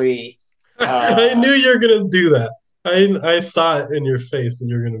Vesley, I uh, knew you were going to do that. I saw it in your face that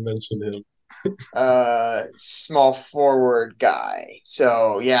you were going to mention him. small forward guy.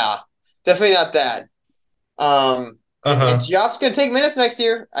 So yeah, definitely not that. Uh And huh. Diop's gonna take minutes next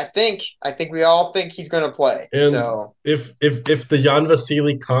year. I think. I think we all think he's gonna play. And So if the Jan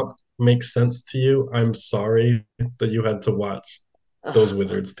Vasily comp makes sense to you, I'm sorry that you had to watch those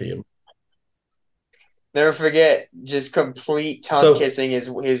Wizards team. never forget, just complete tongue So, kissing his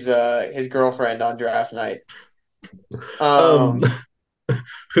girlfriend on draft night. um, Um,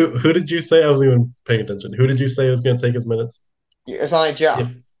 who did you say? I wasn't even paying attention. Who did you say was going to take his minutes? it's on a job.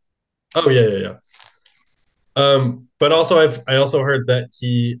 If oh yeah. But also I also heard that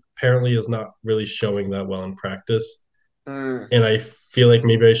he apparently is not really showing that well in practice, Mm. and I feel like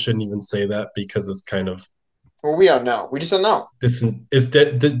maybe I shouldn't even say that because it's kind of Well, we don't know. We just don't know.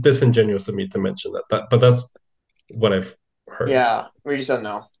 disingenuous of me to mention that. But that's what I've heard. Yeah, we just don't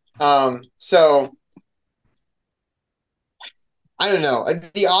know. So I don't know.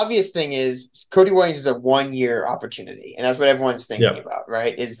 The obvious thing is Cody Williams is a 1 year opportunity, and that's what everyone's thinking Yeah. about,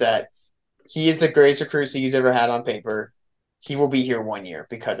 right? Is that he is the greatest recruit CU's ever had on paper. He will be here 1 year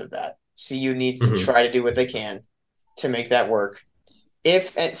because of that. CU needs to Hmm. try to do what they can to make that work.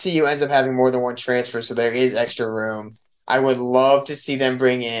 If CU ends up having more than one transfer, so there is extra room, I would love to see them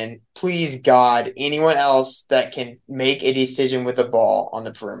bring in, please God, anyone else that can make a decision with the ball on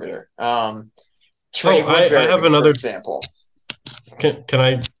the perimeter. Oh, Trey I have Woodbury, for another. example. Can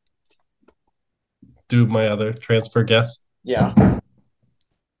I do my other transfer guess? Yeah,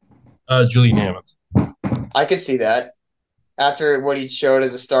 Julian Hammond. I could see that. After what he showed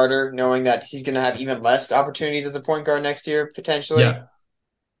as a starter, knowing that he's going to have even less opportunities as a point guard next year, potentially. Yeah.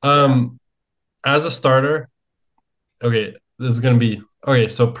 Yeah. As a starter, okay, this is gonna be okay.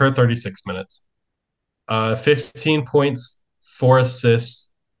 So per 36 minutes, 15 points, 4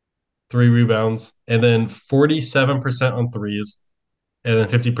 assists, 3 rebounds, and then 47% on threes, and then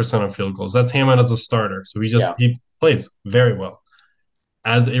 50% on field goals. That's Hammond as a starter. So Yeah. he plays very well.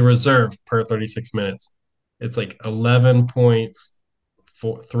 As a reserve per 36 minutes, it's like 11 points,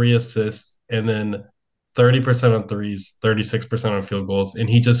 3 assists, and then 30% on threes, 36% on field goals, and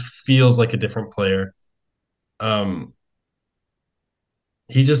he just feels like a different player. Um,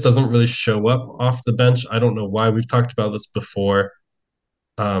 he just doesn't really show up off the bench. I don't know why. We've talked about this before,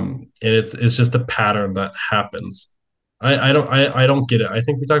 and it's just a pattern that happens. I don't get it. I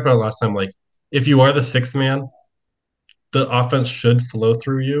think we talked about it last time. Like if you are the sixth man, the offense should flow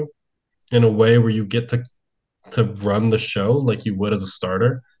through you in a way where you get to run the show like you would as a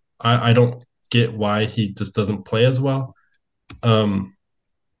starter. I don't get why he just doesn't play as well. Um,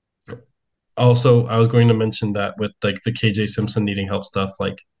 Also, I was going to mention that with like the KJ Simpson needing help stuff,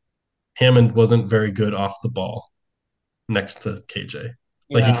 like Hammond wasn't very good off the ball next to KJ.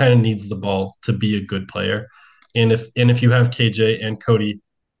 Like he Yeah. kind of needs the ball to be a good player. And if you have KJ and Cody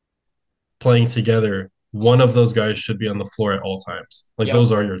playing together, one of those guys should be on the floor at all times. Like Yep.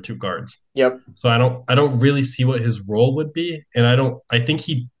 those are your two guards. Yep. So I don't really see what his role would be. And I think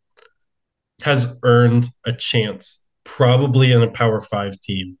he has earned a chance, probably in a power five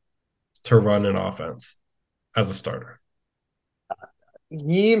team, to run an offense as a starter.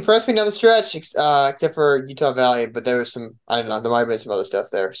 He impressed me down the stretch, except for Utah Valley, but there was some, I don't know, there might have been some other stuff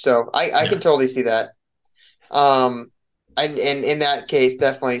there. So I can Yeah. totally see that. And in that case,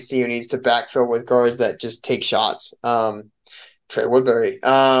 definitely CU needs to backfill with guards that just take shots. Trey Woodbury.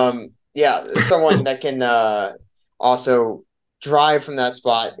 Yeah, someone that can also drive from that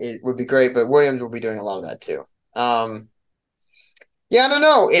spot would be great, but Williams will be doing a lot of that too. Um, Yeah, I don't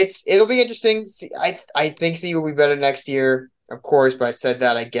know. It'll be interesting. I think CU will be better next year, of course, but I said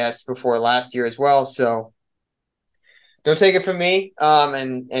that I guess before last year as well. So don't take it from me.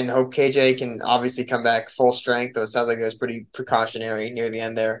 And hope KJ can obviously come back full strength. Though it sounds like it was pretty precautionary near the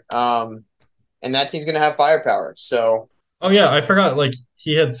end there. And that team's gonna have firepower. So Oh yeah, I forgot. Like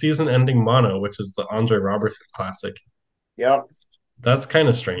he had season-ending mono, which is the Andre Robertson Classic. yep, That's kind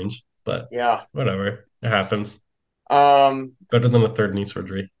of strange, but yeah. whatever. It happens. Um, Better than a third knee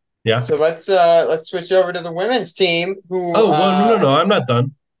surgery. Yeah. so let's switch over to the women's team. Who Oh well, no, no, no. I'm not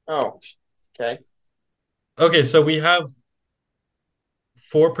done. oh okay Okay, so we have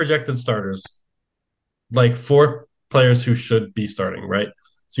four projected starters, like four players who should be starting, right?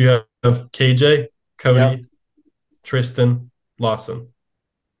 So you have KJ, yep Cody, Tristan, Lawson.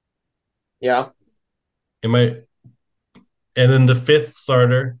 yeah. Am I? And then the fifth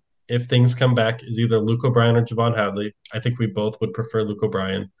starter, if things come back, is either Luke O'Brien or Javon Hadley. I think we both would prefer Luke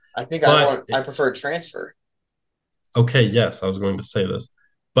O'Brien. I think But I prefer transfer. okay, yes, I was going to say this.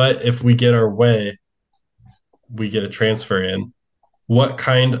 But if we get our way, we get a transfer in. What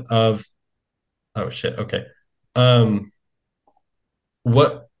kind of oh shit, okay. Um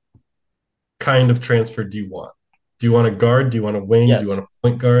what kind of transfer do you want? Do you want a guard? Do you want a wing? Do you want Yes. a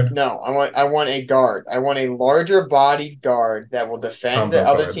point guard? No, I want a guard. I want a larger bodied guard that will defend the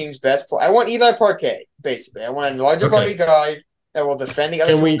Combo other guard. team's best player. I want Eli Parquet, basically. I want a larger Okay. bodied guard that will defend the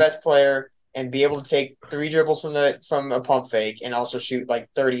other Can team's we best player and be able to take three dribbles from a pump fake and also shoot like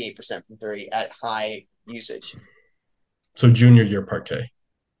 38% from three at high usage. so junior year parquet?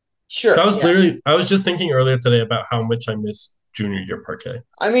 So Sure, yeah. I was just thinking earlier today about how much I miss junior year parquet.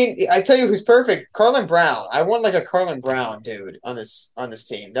 I mean, I tell you who's perfect. Carlin Brown. I want like a Carlin Brown dude on this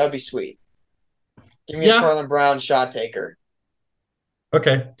team. That would be sweet. Give me a Yeah. Carlin Brown shot taker.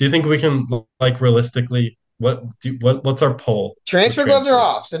 Okay. Do you think we can like realistically what's our poll with Transfer gloves are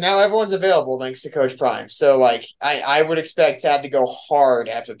transfers? off, so now everyone's available thanks to Coach Prime. So like I would expect Tad to go hard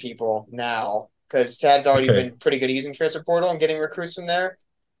after people now because Tad's already Okay. been pretty good at using transfer portal and getting recruits from there.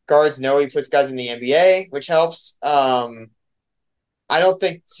 Guards know he puts guys in the NBA, which helps. I don't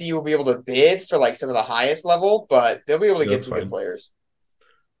think CU will be able to bid for like some of the highest level, but they'll be able to get That's some good fine. players.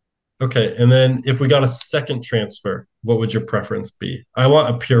 Okay. And then if we got a second transfer, what would your preference be? I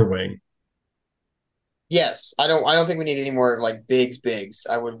want a pure wing. Yes, I don't think we need any more like bigs.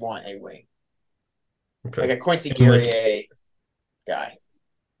 I would want a wing. Like Okay. a Quincy And like Guerrier guy.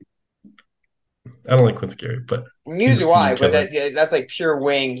 I don't like Quincy Gary, but Neither he's a do I, seam but killer. that's like pure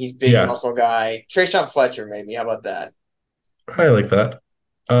wing. He's big Yeah, muscle guy. Trayshawn Fletcher, maybe. How about that? I like that.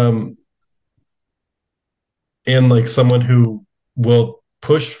 Um, and like someone who will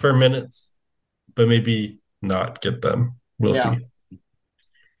push for minutes, but maybe not get them. We'll Yeah. see.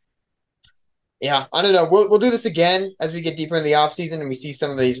 Yeah. I don't know. We'll do this again as we get deeper in the offseason and we see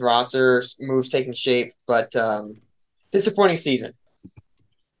some of these roster moves taking shape, but disappointing season.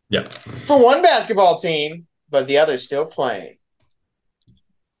 Yeah. For one basketball team, but the other's still playing.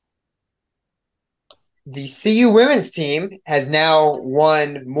 The CU women's team has now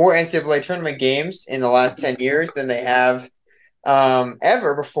won more NCAA tournament games in the last 10 years than they have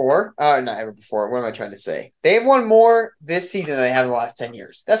ever before. Not ever before. What am I trying to say? They've won more this season than they have in the last 10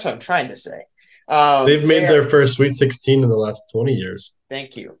 years. That's what I'm trying to say. They've made JR, their first Sweet 16 in the last 20 years.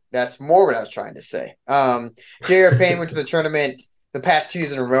 thank you. That's more what I was trying to say. J.R. Payne went to the tournament the past 2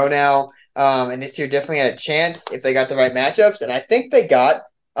 years in a row now. And this year definitely had a chance if they got the right matchups. And I think they got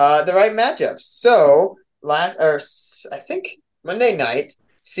the right matchups. So I think Monday night,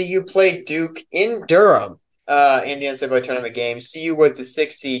 CU played Duke in Durham in the NCAA tournament game. CU was the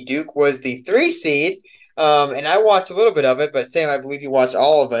 6th seed. Duke was the 3 seed. And I watched a little bit of it, but Sam, I believe you watched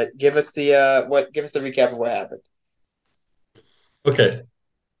all of it. Give us the Give us the recap of what happened. Okay.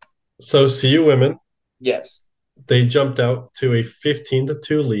 So CU women, Yes, they jumped out to a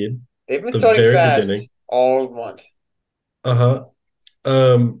 15-2 lead they've been the starting very beginning. fast all month. Uh-huh.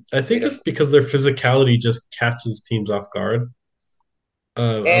 I think Frida it's because their physicality just catches teams off guard.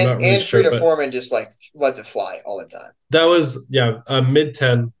 I'm not really and sure, Frida but Foreman just like lets it fly all the time. that was yeah, mid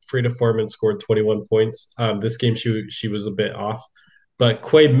 10. Frida Foreman scored 21 points. This game she was a bit off, but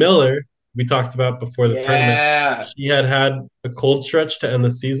Quay Miller we talked about before the tournament. Yeah, She had a cold stretch to end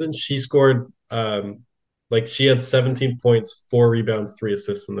the season. She scored like she had 17 points, 4 rebounds, 3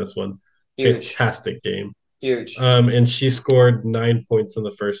 assists in this one. huge, Fantastic game. huge. And she scored 9 points in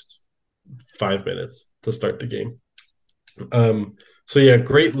the first 5 minutes to start the game. So yeah,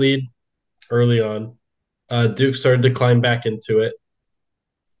 great lead early on. Duke started to climb back into it.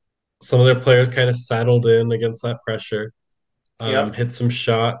 Some of their players kind of saddled in against that pressure, Yep. hit some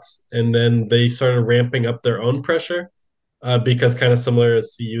shots, and then they started ramping up their own pressure. because kind of similar to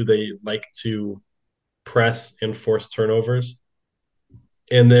CU, they like to press and force turnovers.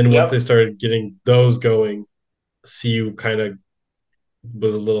 And then once they Yep. started getting those going, CU kind of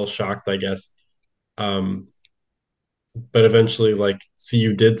was a little shocked, I guess. Um, but eventually, like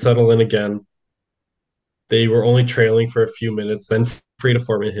CU did settle in again. They were only trailing for a few minutes. Then Frida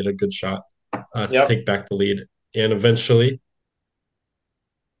Foreman hit a good shot to Yep. take back the lead. And eventually,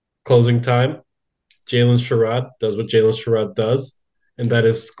 closing time, Jalen Sherrod does what Jalen Sherrod does, and that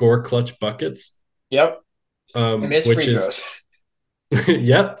is score clutch buckets, Yep. I miss free which is, throws.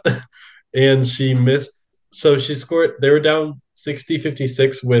 yep. And she missed. So she scored, they were down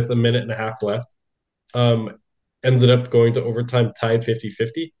 60-56 with a minute and a half left. Um, Ended up going to overtime, tied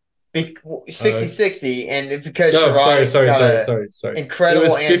 50-50. 60-60, and because No, sorry, Sherrod sorry, got sorry, a sorry, sorry. It incredible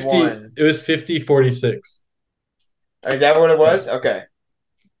was and 50, one. it was 50-46. Is that what it Yeah. was? Okay.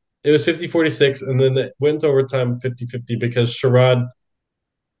 It was 50-46, and then it went to overtime 50-50 because Sherrod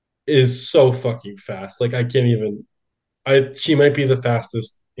is so fucking fast. Like I can't even she might be the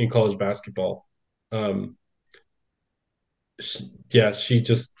fastest in college basketball. Um yeah, she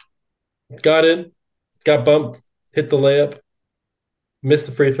just got in, got bumped, hit the layup, missed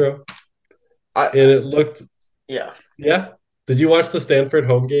the free throw, and I it looked yeah, yeah. Did you watch the Stanford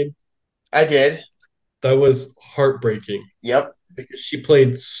home game? I did. That was heartbreaking Yep. because she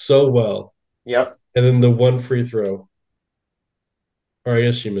played so well. Yep. And then the one free throw, or I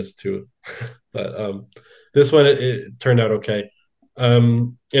guess she missed two. But this one it turned out okay.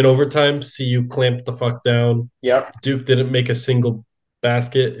 In overtime, CU clamped the fuck down. Yep. Duke didn't make a single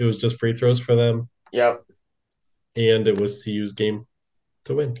basket. It was just free throws for them, Yep. and it was CU's game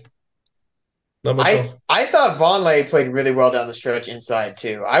to win. Not much I else. I thought Vonleh played really well down the stretch inside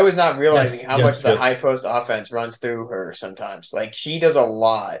too. I was not realizing Yes, how much yes, the high yes. post offense runs through her sometimes. Like she does a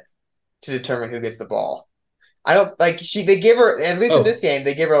lot to determine who gets the ball. I don't like they give her, at least in this Oh, game,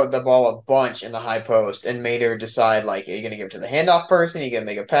 they give her the ball a bunch in the high post and made her decide, like, are you gonna give it to the handoff person? Are you gonna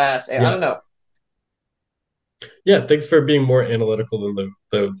make a pass? I don't yeah, know. yeah. Thanks for being more analytical than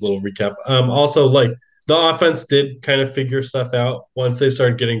the little recap. Also, like the offense did kind of figure stuff out once they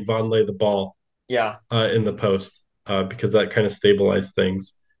started getting Von Lay the ball Yeah. in the post because that kind of stabilized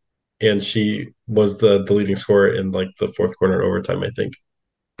things. And she was the leading scorer in like the fourth quarter overtime, I think.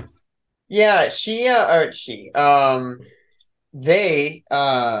 Yeah, they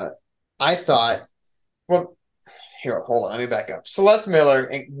I thought, well, here, hold on, let me back up. Celeste Miller,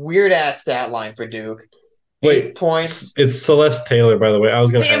 a weird ass stat line for Duke. Eight Wait, points. it's Celeste Taylor, by the way. I was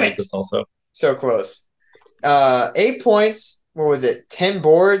going to Damn highlight it. this also. So close. 8 points. What was it? 10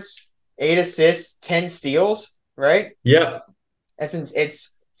 boards, 8 assists, 10 steals, right? Yeah, It's 10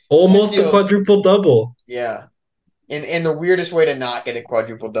 almost a steals. quadruple double. Yeah. In the weirdest way to not get a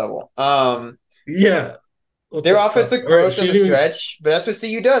quadruple double. Yeah, what Their the offense fuck? looked All right, gross she on the didn't even. stretch, but that's what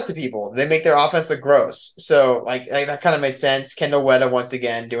CU does to people. They make their offense look gross. So like that kind of made sense. Kendall Wetta once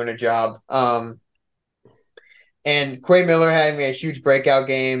again doing her job. And Quay Miller having a huge breakout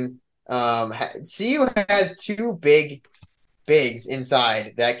game. CU has two bigs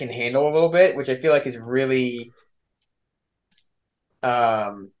inside that can handle a little bit, which I feel like is really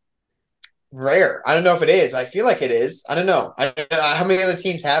um rare. I don't know if it is. I feel like it is. I don't know. How many other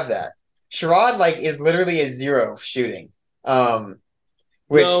teams have that? Sherrod like is literally a zero shooting. Um,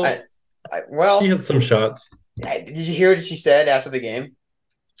 which No, she well, had some shots. did you hear what she said after the game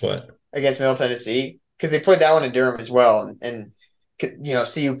What? against Middle Tennessee? Because they played that one in Durham as well, and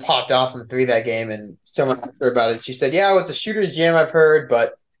CU popped off from three that game, and someone asked her about it. She said, "Yeah, well, it's a shooter's gym. I've heard,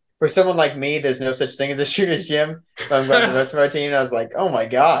 but for someone like me, there's no such thing as a shooter's gym." But I'm glad the rest of our team. I was like, "Oh my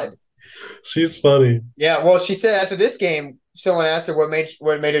god." She's funny. Yeah, well, she said after this game, someone asked her what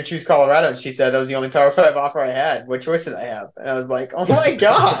made her choose Colorado, and she said that was the only Power Five offer I had. What choice did I have? And I was like, "Oh my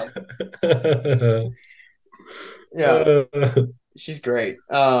god." Yeah, she's great.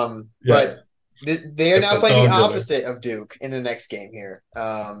 Yeah, But they are get now that playing the dog in there. opposite of Duke in the next game here.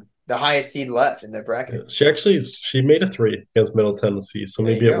 The highest seed left in their bracket. She made a three against Middle Tennessee, so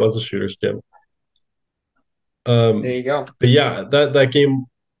There you maybe it go. was a shooter's gym. There you go. But yeah, that game,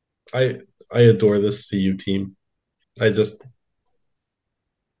 I I adore this CU team. I just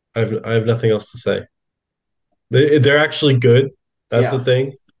I have nothing else to say. They're actually good. That's the Yeah.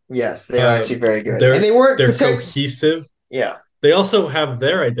 thing. Yes, they are actually very good, and They're they weren't they're protect. cohesive. Yeah. They also have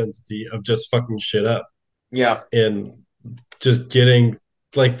their identity of just fucking shit up Yeah. and just getting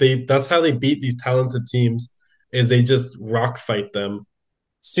like that's how they beat these talented teams is they just rock fight them and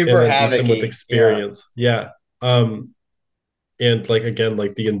Super then beat them with havocy. Yeah. experience. Yeah. And like again,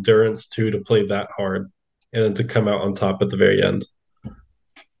 like the endurance too to play that hard and then to come out on top at the very end.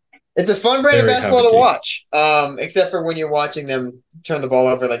 It's a fun brand of Very basketball to havocy. watch, except for when you're watching them turn the ball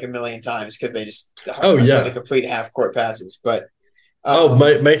over like a million times because they just Oh are trying to yeah. complete half court passes. But Oh,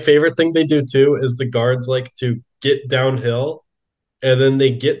 um, my favorite thing they do too is the guards like to get downhill and then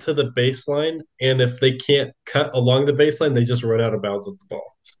they get to the baseline, and if they can't cut along the baseline, they just run out of bounds with the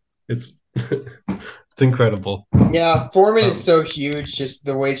ball. It's it's incredible. yeah, Foreman is Um, so huge. Just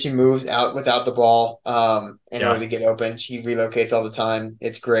the way she moves out without the ball, in order yeah, to get open, she relocates all the time.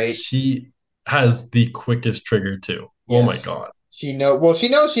 It's great. she has the quickest trigger too. Oh my Yes, god. she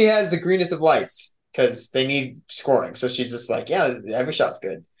knows she has the greenest of lights because they need scoring. So she's just like, yeah, every shot's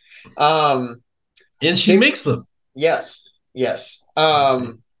good. Um, And she they makes them. yes, yes.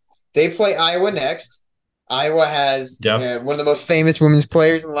 Insane. They play Iowa next. Iowa has Yeah. one of the most famous women's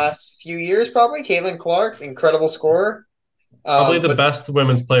players in the last few years, probably Caitlin Clark, incredible scorer. Probably the But best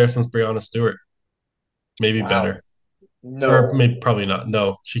women's player since Brianna Stewart. Maybe wow, better. Or no, maybe probably not.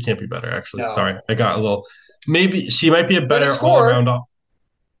 No, she can't be better, actually. Sorry. no, I got a little maybe she might be a better better all scorer. around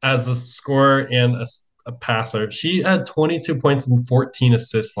as a scorer and a passer. She had 22 points and 14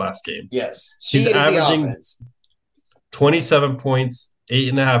 assists last game. Yes, she She's is the averaging offense. 27 points,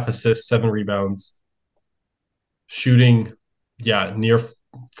 8.5 assists, 7 rebounds, shooting, yeah, near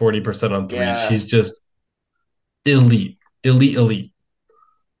 40% on threes. Yeah, She's just elite, elite, elite.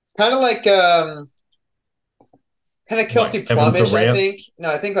 kind of like kind of What, Kelsey Kevin Plumish, I Durant? think. No,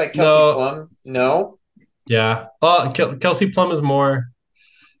 I think like Kelsey No, Plum. No, yeah. Kelsey Plum is more.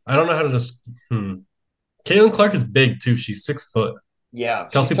 I don't know how to just. Caitlin Clark is big too. She's 6 foot. yeah,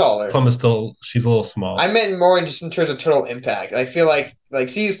 she's Kelsey taller. Plum is still. She's a little I small. meant more in just in terms of total impact. I feel like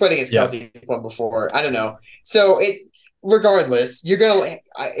CU's played against Yeah, Kelsey Plum before. I don't know. So it regardless, you're gonna,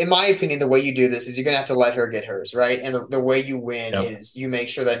 in my opinion, the way you do this is you're gonna have to let her get hers, right? And the way you win yeah, is you make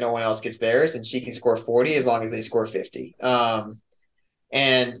sure that no one else gets theirs, and she can score 40 as long as they score 50.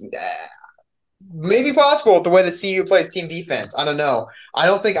 And maybe possible with the way that CU plays team defense. I don't know. I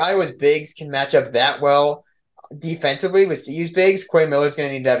don't think Iowa's bigs can match up that well defensively with CU's bigs. Quay Miller's going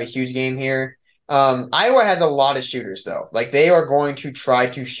to need to have a huge game here. Iowa has a lot of shooters though. Like they are going to try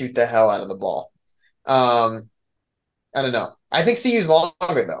to shoot the hell out of the ball. Um, I don't know. I think CU's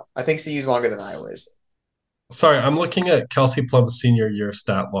longer though. I think CU's longer than Iowa is. sorry, I'm looking at Kelsey Plum's senior year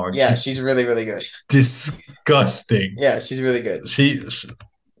stat log. Yeah, she's It's really really good. disgusting. Yeah, she's really good. She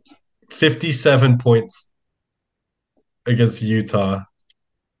 57 points against Utah.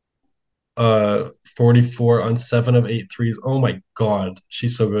 44 on 7 of 8 threes. Oh my god,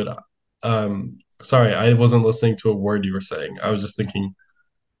 she's so good. Sorry, I wasn't listening to a word you were saying. I was just thinking.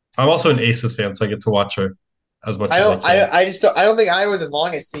 I'm also an Aces fan, so I get to watch her as much I as I don't. can. I don't think Iowa's as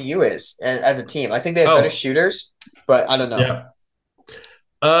long as CU is as a team. I think they have better Oh, shooters, but I don't know. yeah.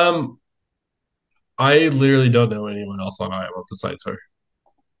 Um, I literally don't know anyone else on Iowa besides her.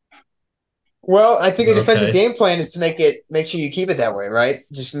 Well, I think the defensive Okay. game plan is to make sure you keep it that way, right?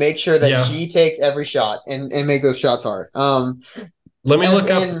 Just make sure that Yeah. she takes every shot and make those shots hard. Let me look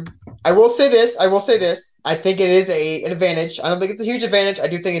up. And I will say this, I think it is an advantage. I don't think it's a huge advantage. I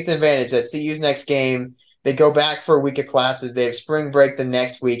do think it's an advantage that CU's next game, they go back for a week of classes. They have spring break the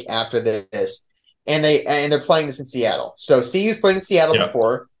next week after this. And they're playing this in Seattle. So CU's played in Seattle Yeah.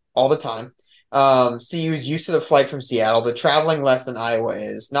 before all the time. CU is used to the flight from Seattle. They're traveling less than Iowa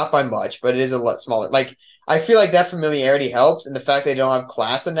is, not by much, but it is a lot smaller. Like I feel like that familiarity helps, and the fact they don't have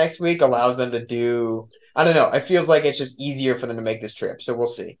class the next week allows them to do. I don't know. It feels like it's just easier for them to make this trip. So we'll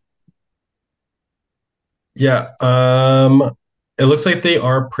see. Yeah. It looks like they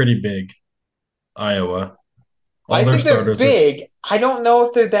are pretty big, Iowa. All I their think they're starters are. big. I don't know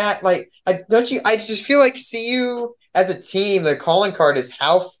if they're that like. Don't you? I just feel like CU as a team, their calling card is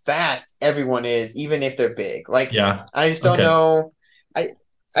how fast everyone is, even if they're big. Like Yeah. I just don't Okay. know. I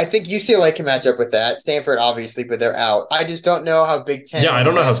I think UCLA can match up with that. Stanford, obviously, but they're out. I just don't know how Big Ten Yeah, I women's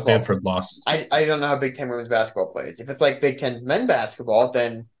don't know how basketball. Stanford lost. I don't know how Big Ten women's basketball plays. If it's like Big Ten men basketball,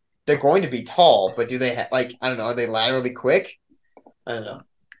 then they're going to be tall. But do they like? I don't know. Are they laterally quick? I don't know.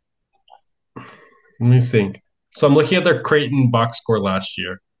 Let me think. So I'm looking at their Creighton box score last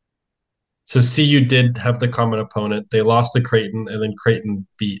year. So CU did have the common opponent. They lost to Creighton, and then Creighton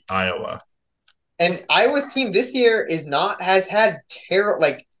beat Iowa. And Iowa's team this year is not has had terrible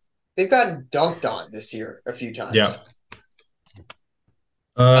like they've gotten dunked on this year a few Yeah. times.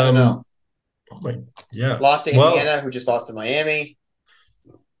 I don't know. Um. Oh my. Yeah. Lost to Well, Indiana, who just lost to Miami.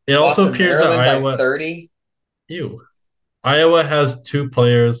 it Lost also to appears that Maryland by Iowa. 30. Ew. Iowa has two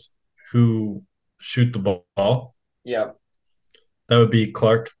players who shoot the ball. Yeah. That would be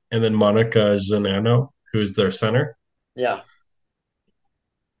Clark and then Monica Zanano, who is their center. Yeah.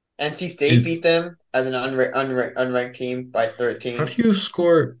 NC State beat Is them. as an unranked team by How 13. do you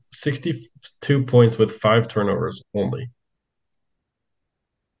score 62 points with 5 turnovers only?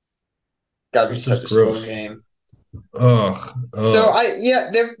 Got to be It's such just a slow gross. game. Ugh, So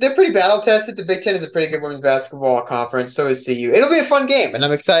ugh. they're pretty battle tested. The Big Ten is a pretty good women's basketball conference. So is CU. It'll be a fun game, and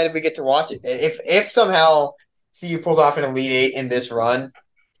I'm excited we get to watch it. If somehow CU pulls off an Elite Eight in this run,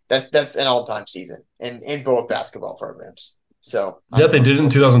 that's an all time season in both basketball programs. So I Yeah, don't they know. did it in We'll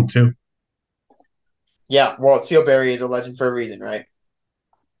see. 2002. Yeah, well, Seal Berry is a legend for a reason, right?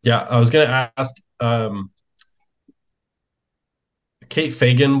 Yeah, I was gonna ask. Kate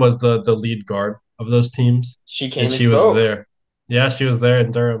Fagan was the lead guard of those teams, She and came and she was spoke. there. Yeah, she was there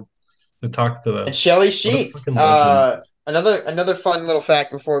in Durham to talk to And them. Shelly What a Sheets. fucking legend. Another fun little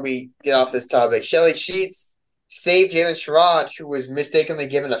fact before we get off this topic. Shelly Sheets saved Jalen Sherrod, who was mistakenly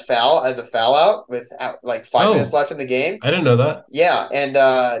given a foul as a foul out with like 5 minutes Oh, left in the game. I didn't know that. Yeah,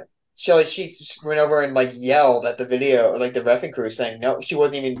 and Shelly Sheets just went over and like yelled at the video, like the reffing crew, saying, "No, she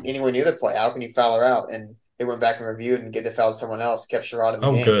wasn't even anywhere near the play. How can you foul her out?" And they went back and reviewed and gave the foul to someone else, kept Sherrod in the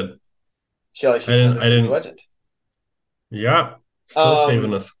Oh, game. good. Shelly I Sheets, didn't. another I CU didn't. legend. Yeah, still saving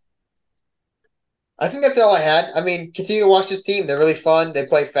Um, us. I think that's all I had. I mean, continue to watch this team. They're really fun. They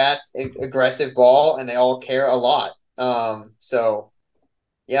play fast, aggressive ball, and they all care a lot. So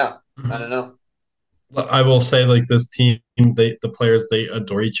yeah, I don't know. I will say, like this team, the players, they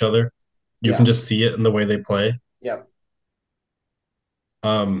adore each other. You can Yeah, just see it in the way they play. yeah,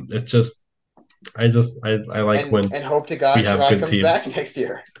 It's just, I like when and hope to God we have Sherrod good comes back teams. next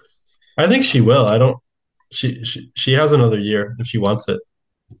year. I think she will. I don't. She has another year if she wants it.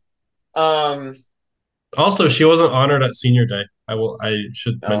 Um, Also, she wasn't honored at senior day. I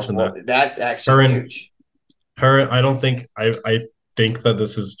should oh mention well, that. that's actually Her and huge. I don't think I think that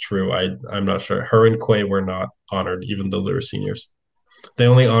this is true. I'm not sure. Her and Quay were not honored, even though they were seniors. They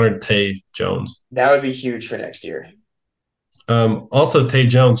only honored Tay Jones. That would be huge for next year. Also, Tay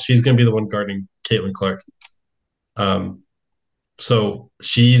Jones, she's going to be the one guarding Caitlin Clark. Um, so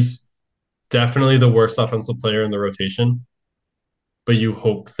she's definitely the worst offensive player in the rotation, but you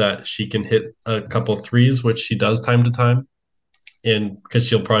hope that she can hit a couple threes, which she does time to time, and because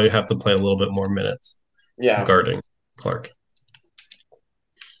she'll probably have to play a little bit more minutes Yeah. guarding Clark.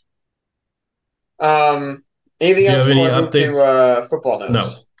 Um, anything Do you else have before any I move to updates? football No,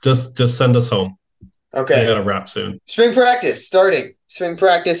 notes? just send us home. We Okay. got to wrap soon. Spring practice starting. Spring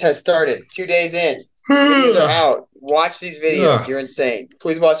practice has started. 2 days in. Videos are Ugh. out. Watch these videos. You're insane.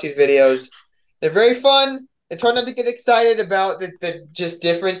 Please watch these videos. They're very fun. It's hard not to get excited about the just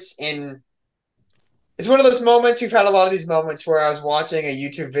difference in. It's one of those moments. We've had a lot of these moments where I was watching a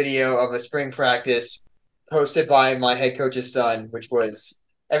YouTube video of a spring practice hosted by my head coach's son, which was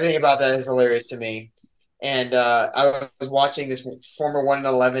everything about that is hilarious to me. And I was watching this former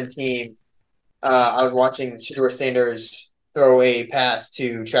 1-11 team. I was watching Shedeur Sanders throw a pass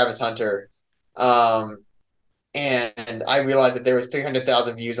to Travis Hunter, um, and I realized that there was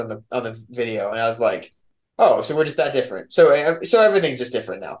 300,000 views on the video, and I was like, "Oh, so we're just that different." So everything's just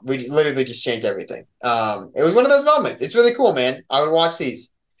different now. We literally just changed everything. It was one of those moments. It's really cool, man. I would watch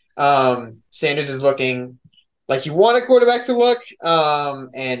these. Sanders is looking like you want a quarterback to look,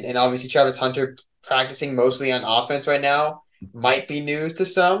 and obviously Travis Hunter practicing mostly on offense right now might be news to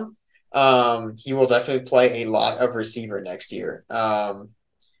some. He will definitely play a lot of receiver next year.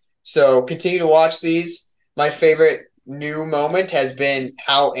 So continue to watch these. My favorite new moment has been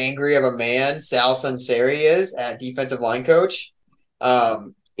how angry of a man Sal Sunseri is at defensive line coach.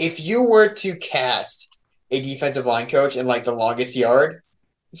 If you were to cast a defensive line coach in like the longest yard,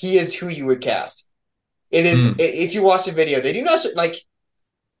 he is who you would cast. It is Mm. if you watch the video, they do not like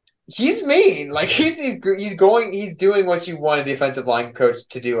he's mean. Like he's doing what you want a defensive line coach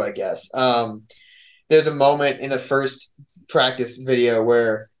to do, I guess. There's a moment in the first practice video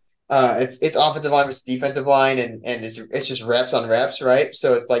where it's offensive line versus defensive line, and it's just reps on reps, right?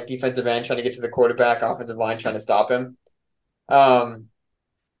 So it's like defensive end trying to get to the quarterback, offensive line trying to stop him. Um,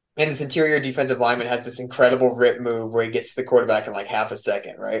 and this interior defensive lineman has this incredible rip move where he gets to the quarterback in like half a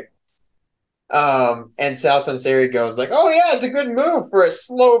second, right? And Sal Sunseri goes like, "Oh yeah, it's a good move for as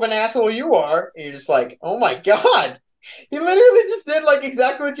slow of an asshole you are." And you're just like, "Oh my god, he literally just did like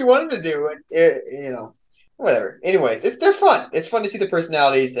exactly what you wanted to do." And whatever. Anyways, they're fun. It's fun to see the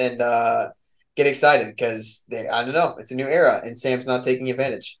personalities and get excited because I don't know, it's a new era and Sam's not taking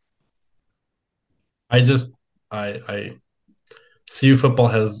advantage. I just I CU football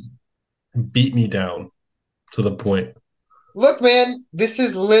has beat me down to the point. Look, man, this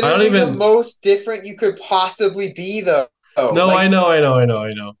is I don't literally the even. most different you could possibly be, though. No, I Like, know, I know, I know,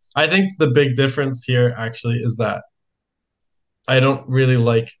 I know. I think the big difference here actually is that I don't really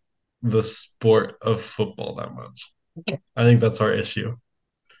like. the sport of football that much. I think that's our issue.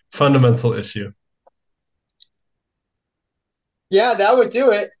 Fundamental issue. Yeah, that would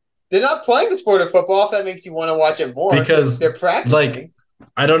do it. They're not playing the sport of football if that makes you want to watch it more. Because, They're like, practicing.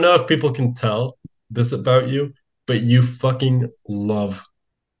 I don't know if people can tell this about you, but you fucking love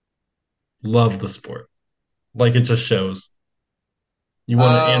the sport. Like it just shows. You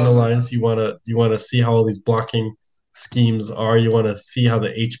want to Um, analyze, you want to see how all these blocking schemes are. You want to see how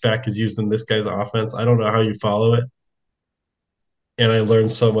the H back is used in this guy's offense. I don't know how you follow it. And I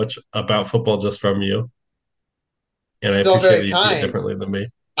learned so much about football just from you. And I still appreciate very that you see it kind. differently than me.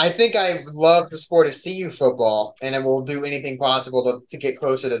 I think I love the sport of CU football, and I will do anything possible to get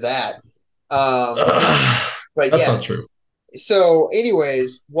closer to that. Um, but That's not true. yes. So,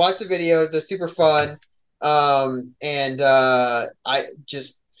 anyways, watch the videos. They're super fun. And I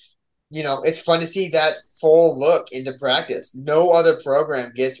just, it's fun to see that full look into practice. No other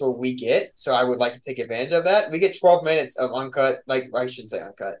program gets what we get, so I would like to take advantage of that. We get 12 minutes of uncut, like I shouldn't say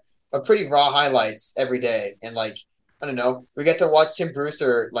uncut, but pretty raw highlights every day, and like I don't know, we get to watch Tim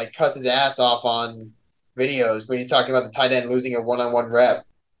Brewster like cuss his ass off on videos when he's talking about the tight end losing a one-on-one rep.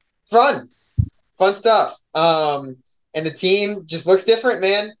 Fun, fun stuff. And the team just looks different,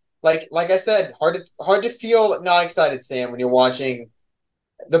 man. Like I said, hard to feel not excited, Sam, when you're watching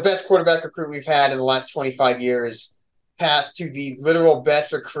the best quarterback recruit we've had in the last 25 years pass to the literal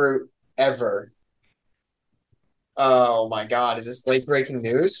best recruit ever. Oh my God, is this late breaking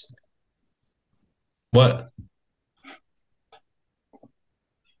news? What?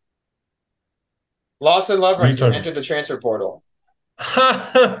 Lawson What are Lovering you just talking entered the transfer portal.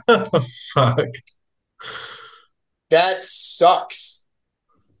 about? Fuck. That sucks.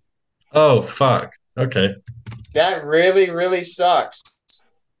 Oh, fuck. Okay. That really, really sucks.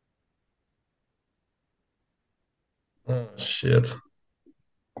 Oh, shit.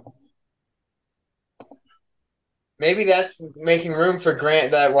 Maybe that's making room for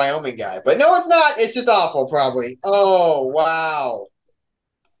Grant, that Wyoming guy. But no, it's not. It's just awful, probably. Oh, wow.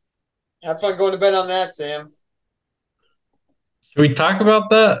 Have fun going to bed on that, Sam. Should we talk about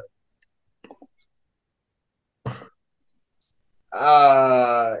that?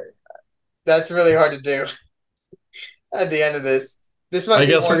 Uh, that's really hard to do at the end of this. This might I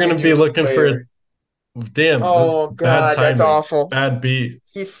be guess we're one we going to be do looking for. later. Damn, this Oh, bad God, that's timing. awful. Bad beat.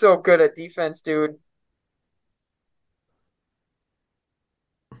 He's so good at defense, dude.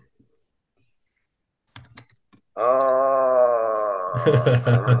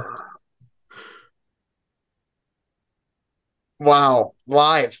 Wow.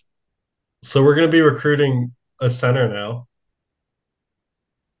 Live. So we're going to be recruiting a center now.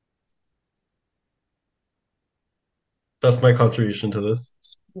 That's my contribution to this.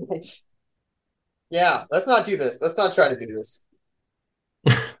 Nice. Yeah, let's not do this. Let's not try to do this.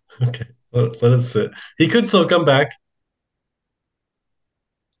 Okay, let it sit. He could still come back.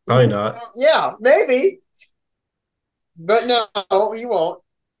 Probably not. Yeah, maybe. But no, you won't.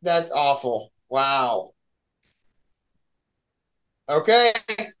 That's awful. Wow. Okay.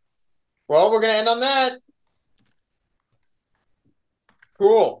 Well, we're going to end on that.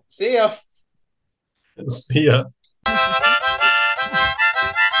 Cool. See ya. See ya.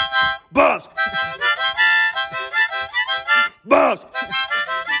 Boss! Boss!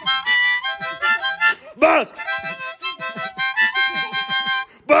 Boss!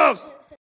 Boss!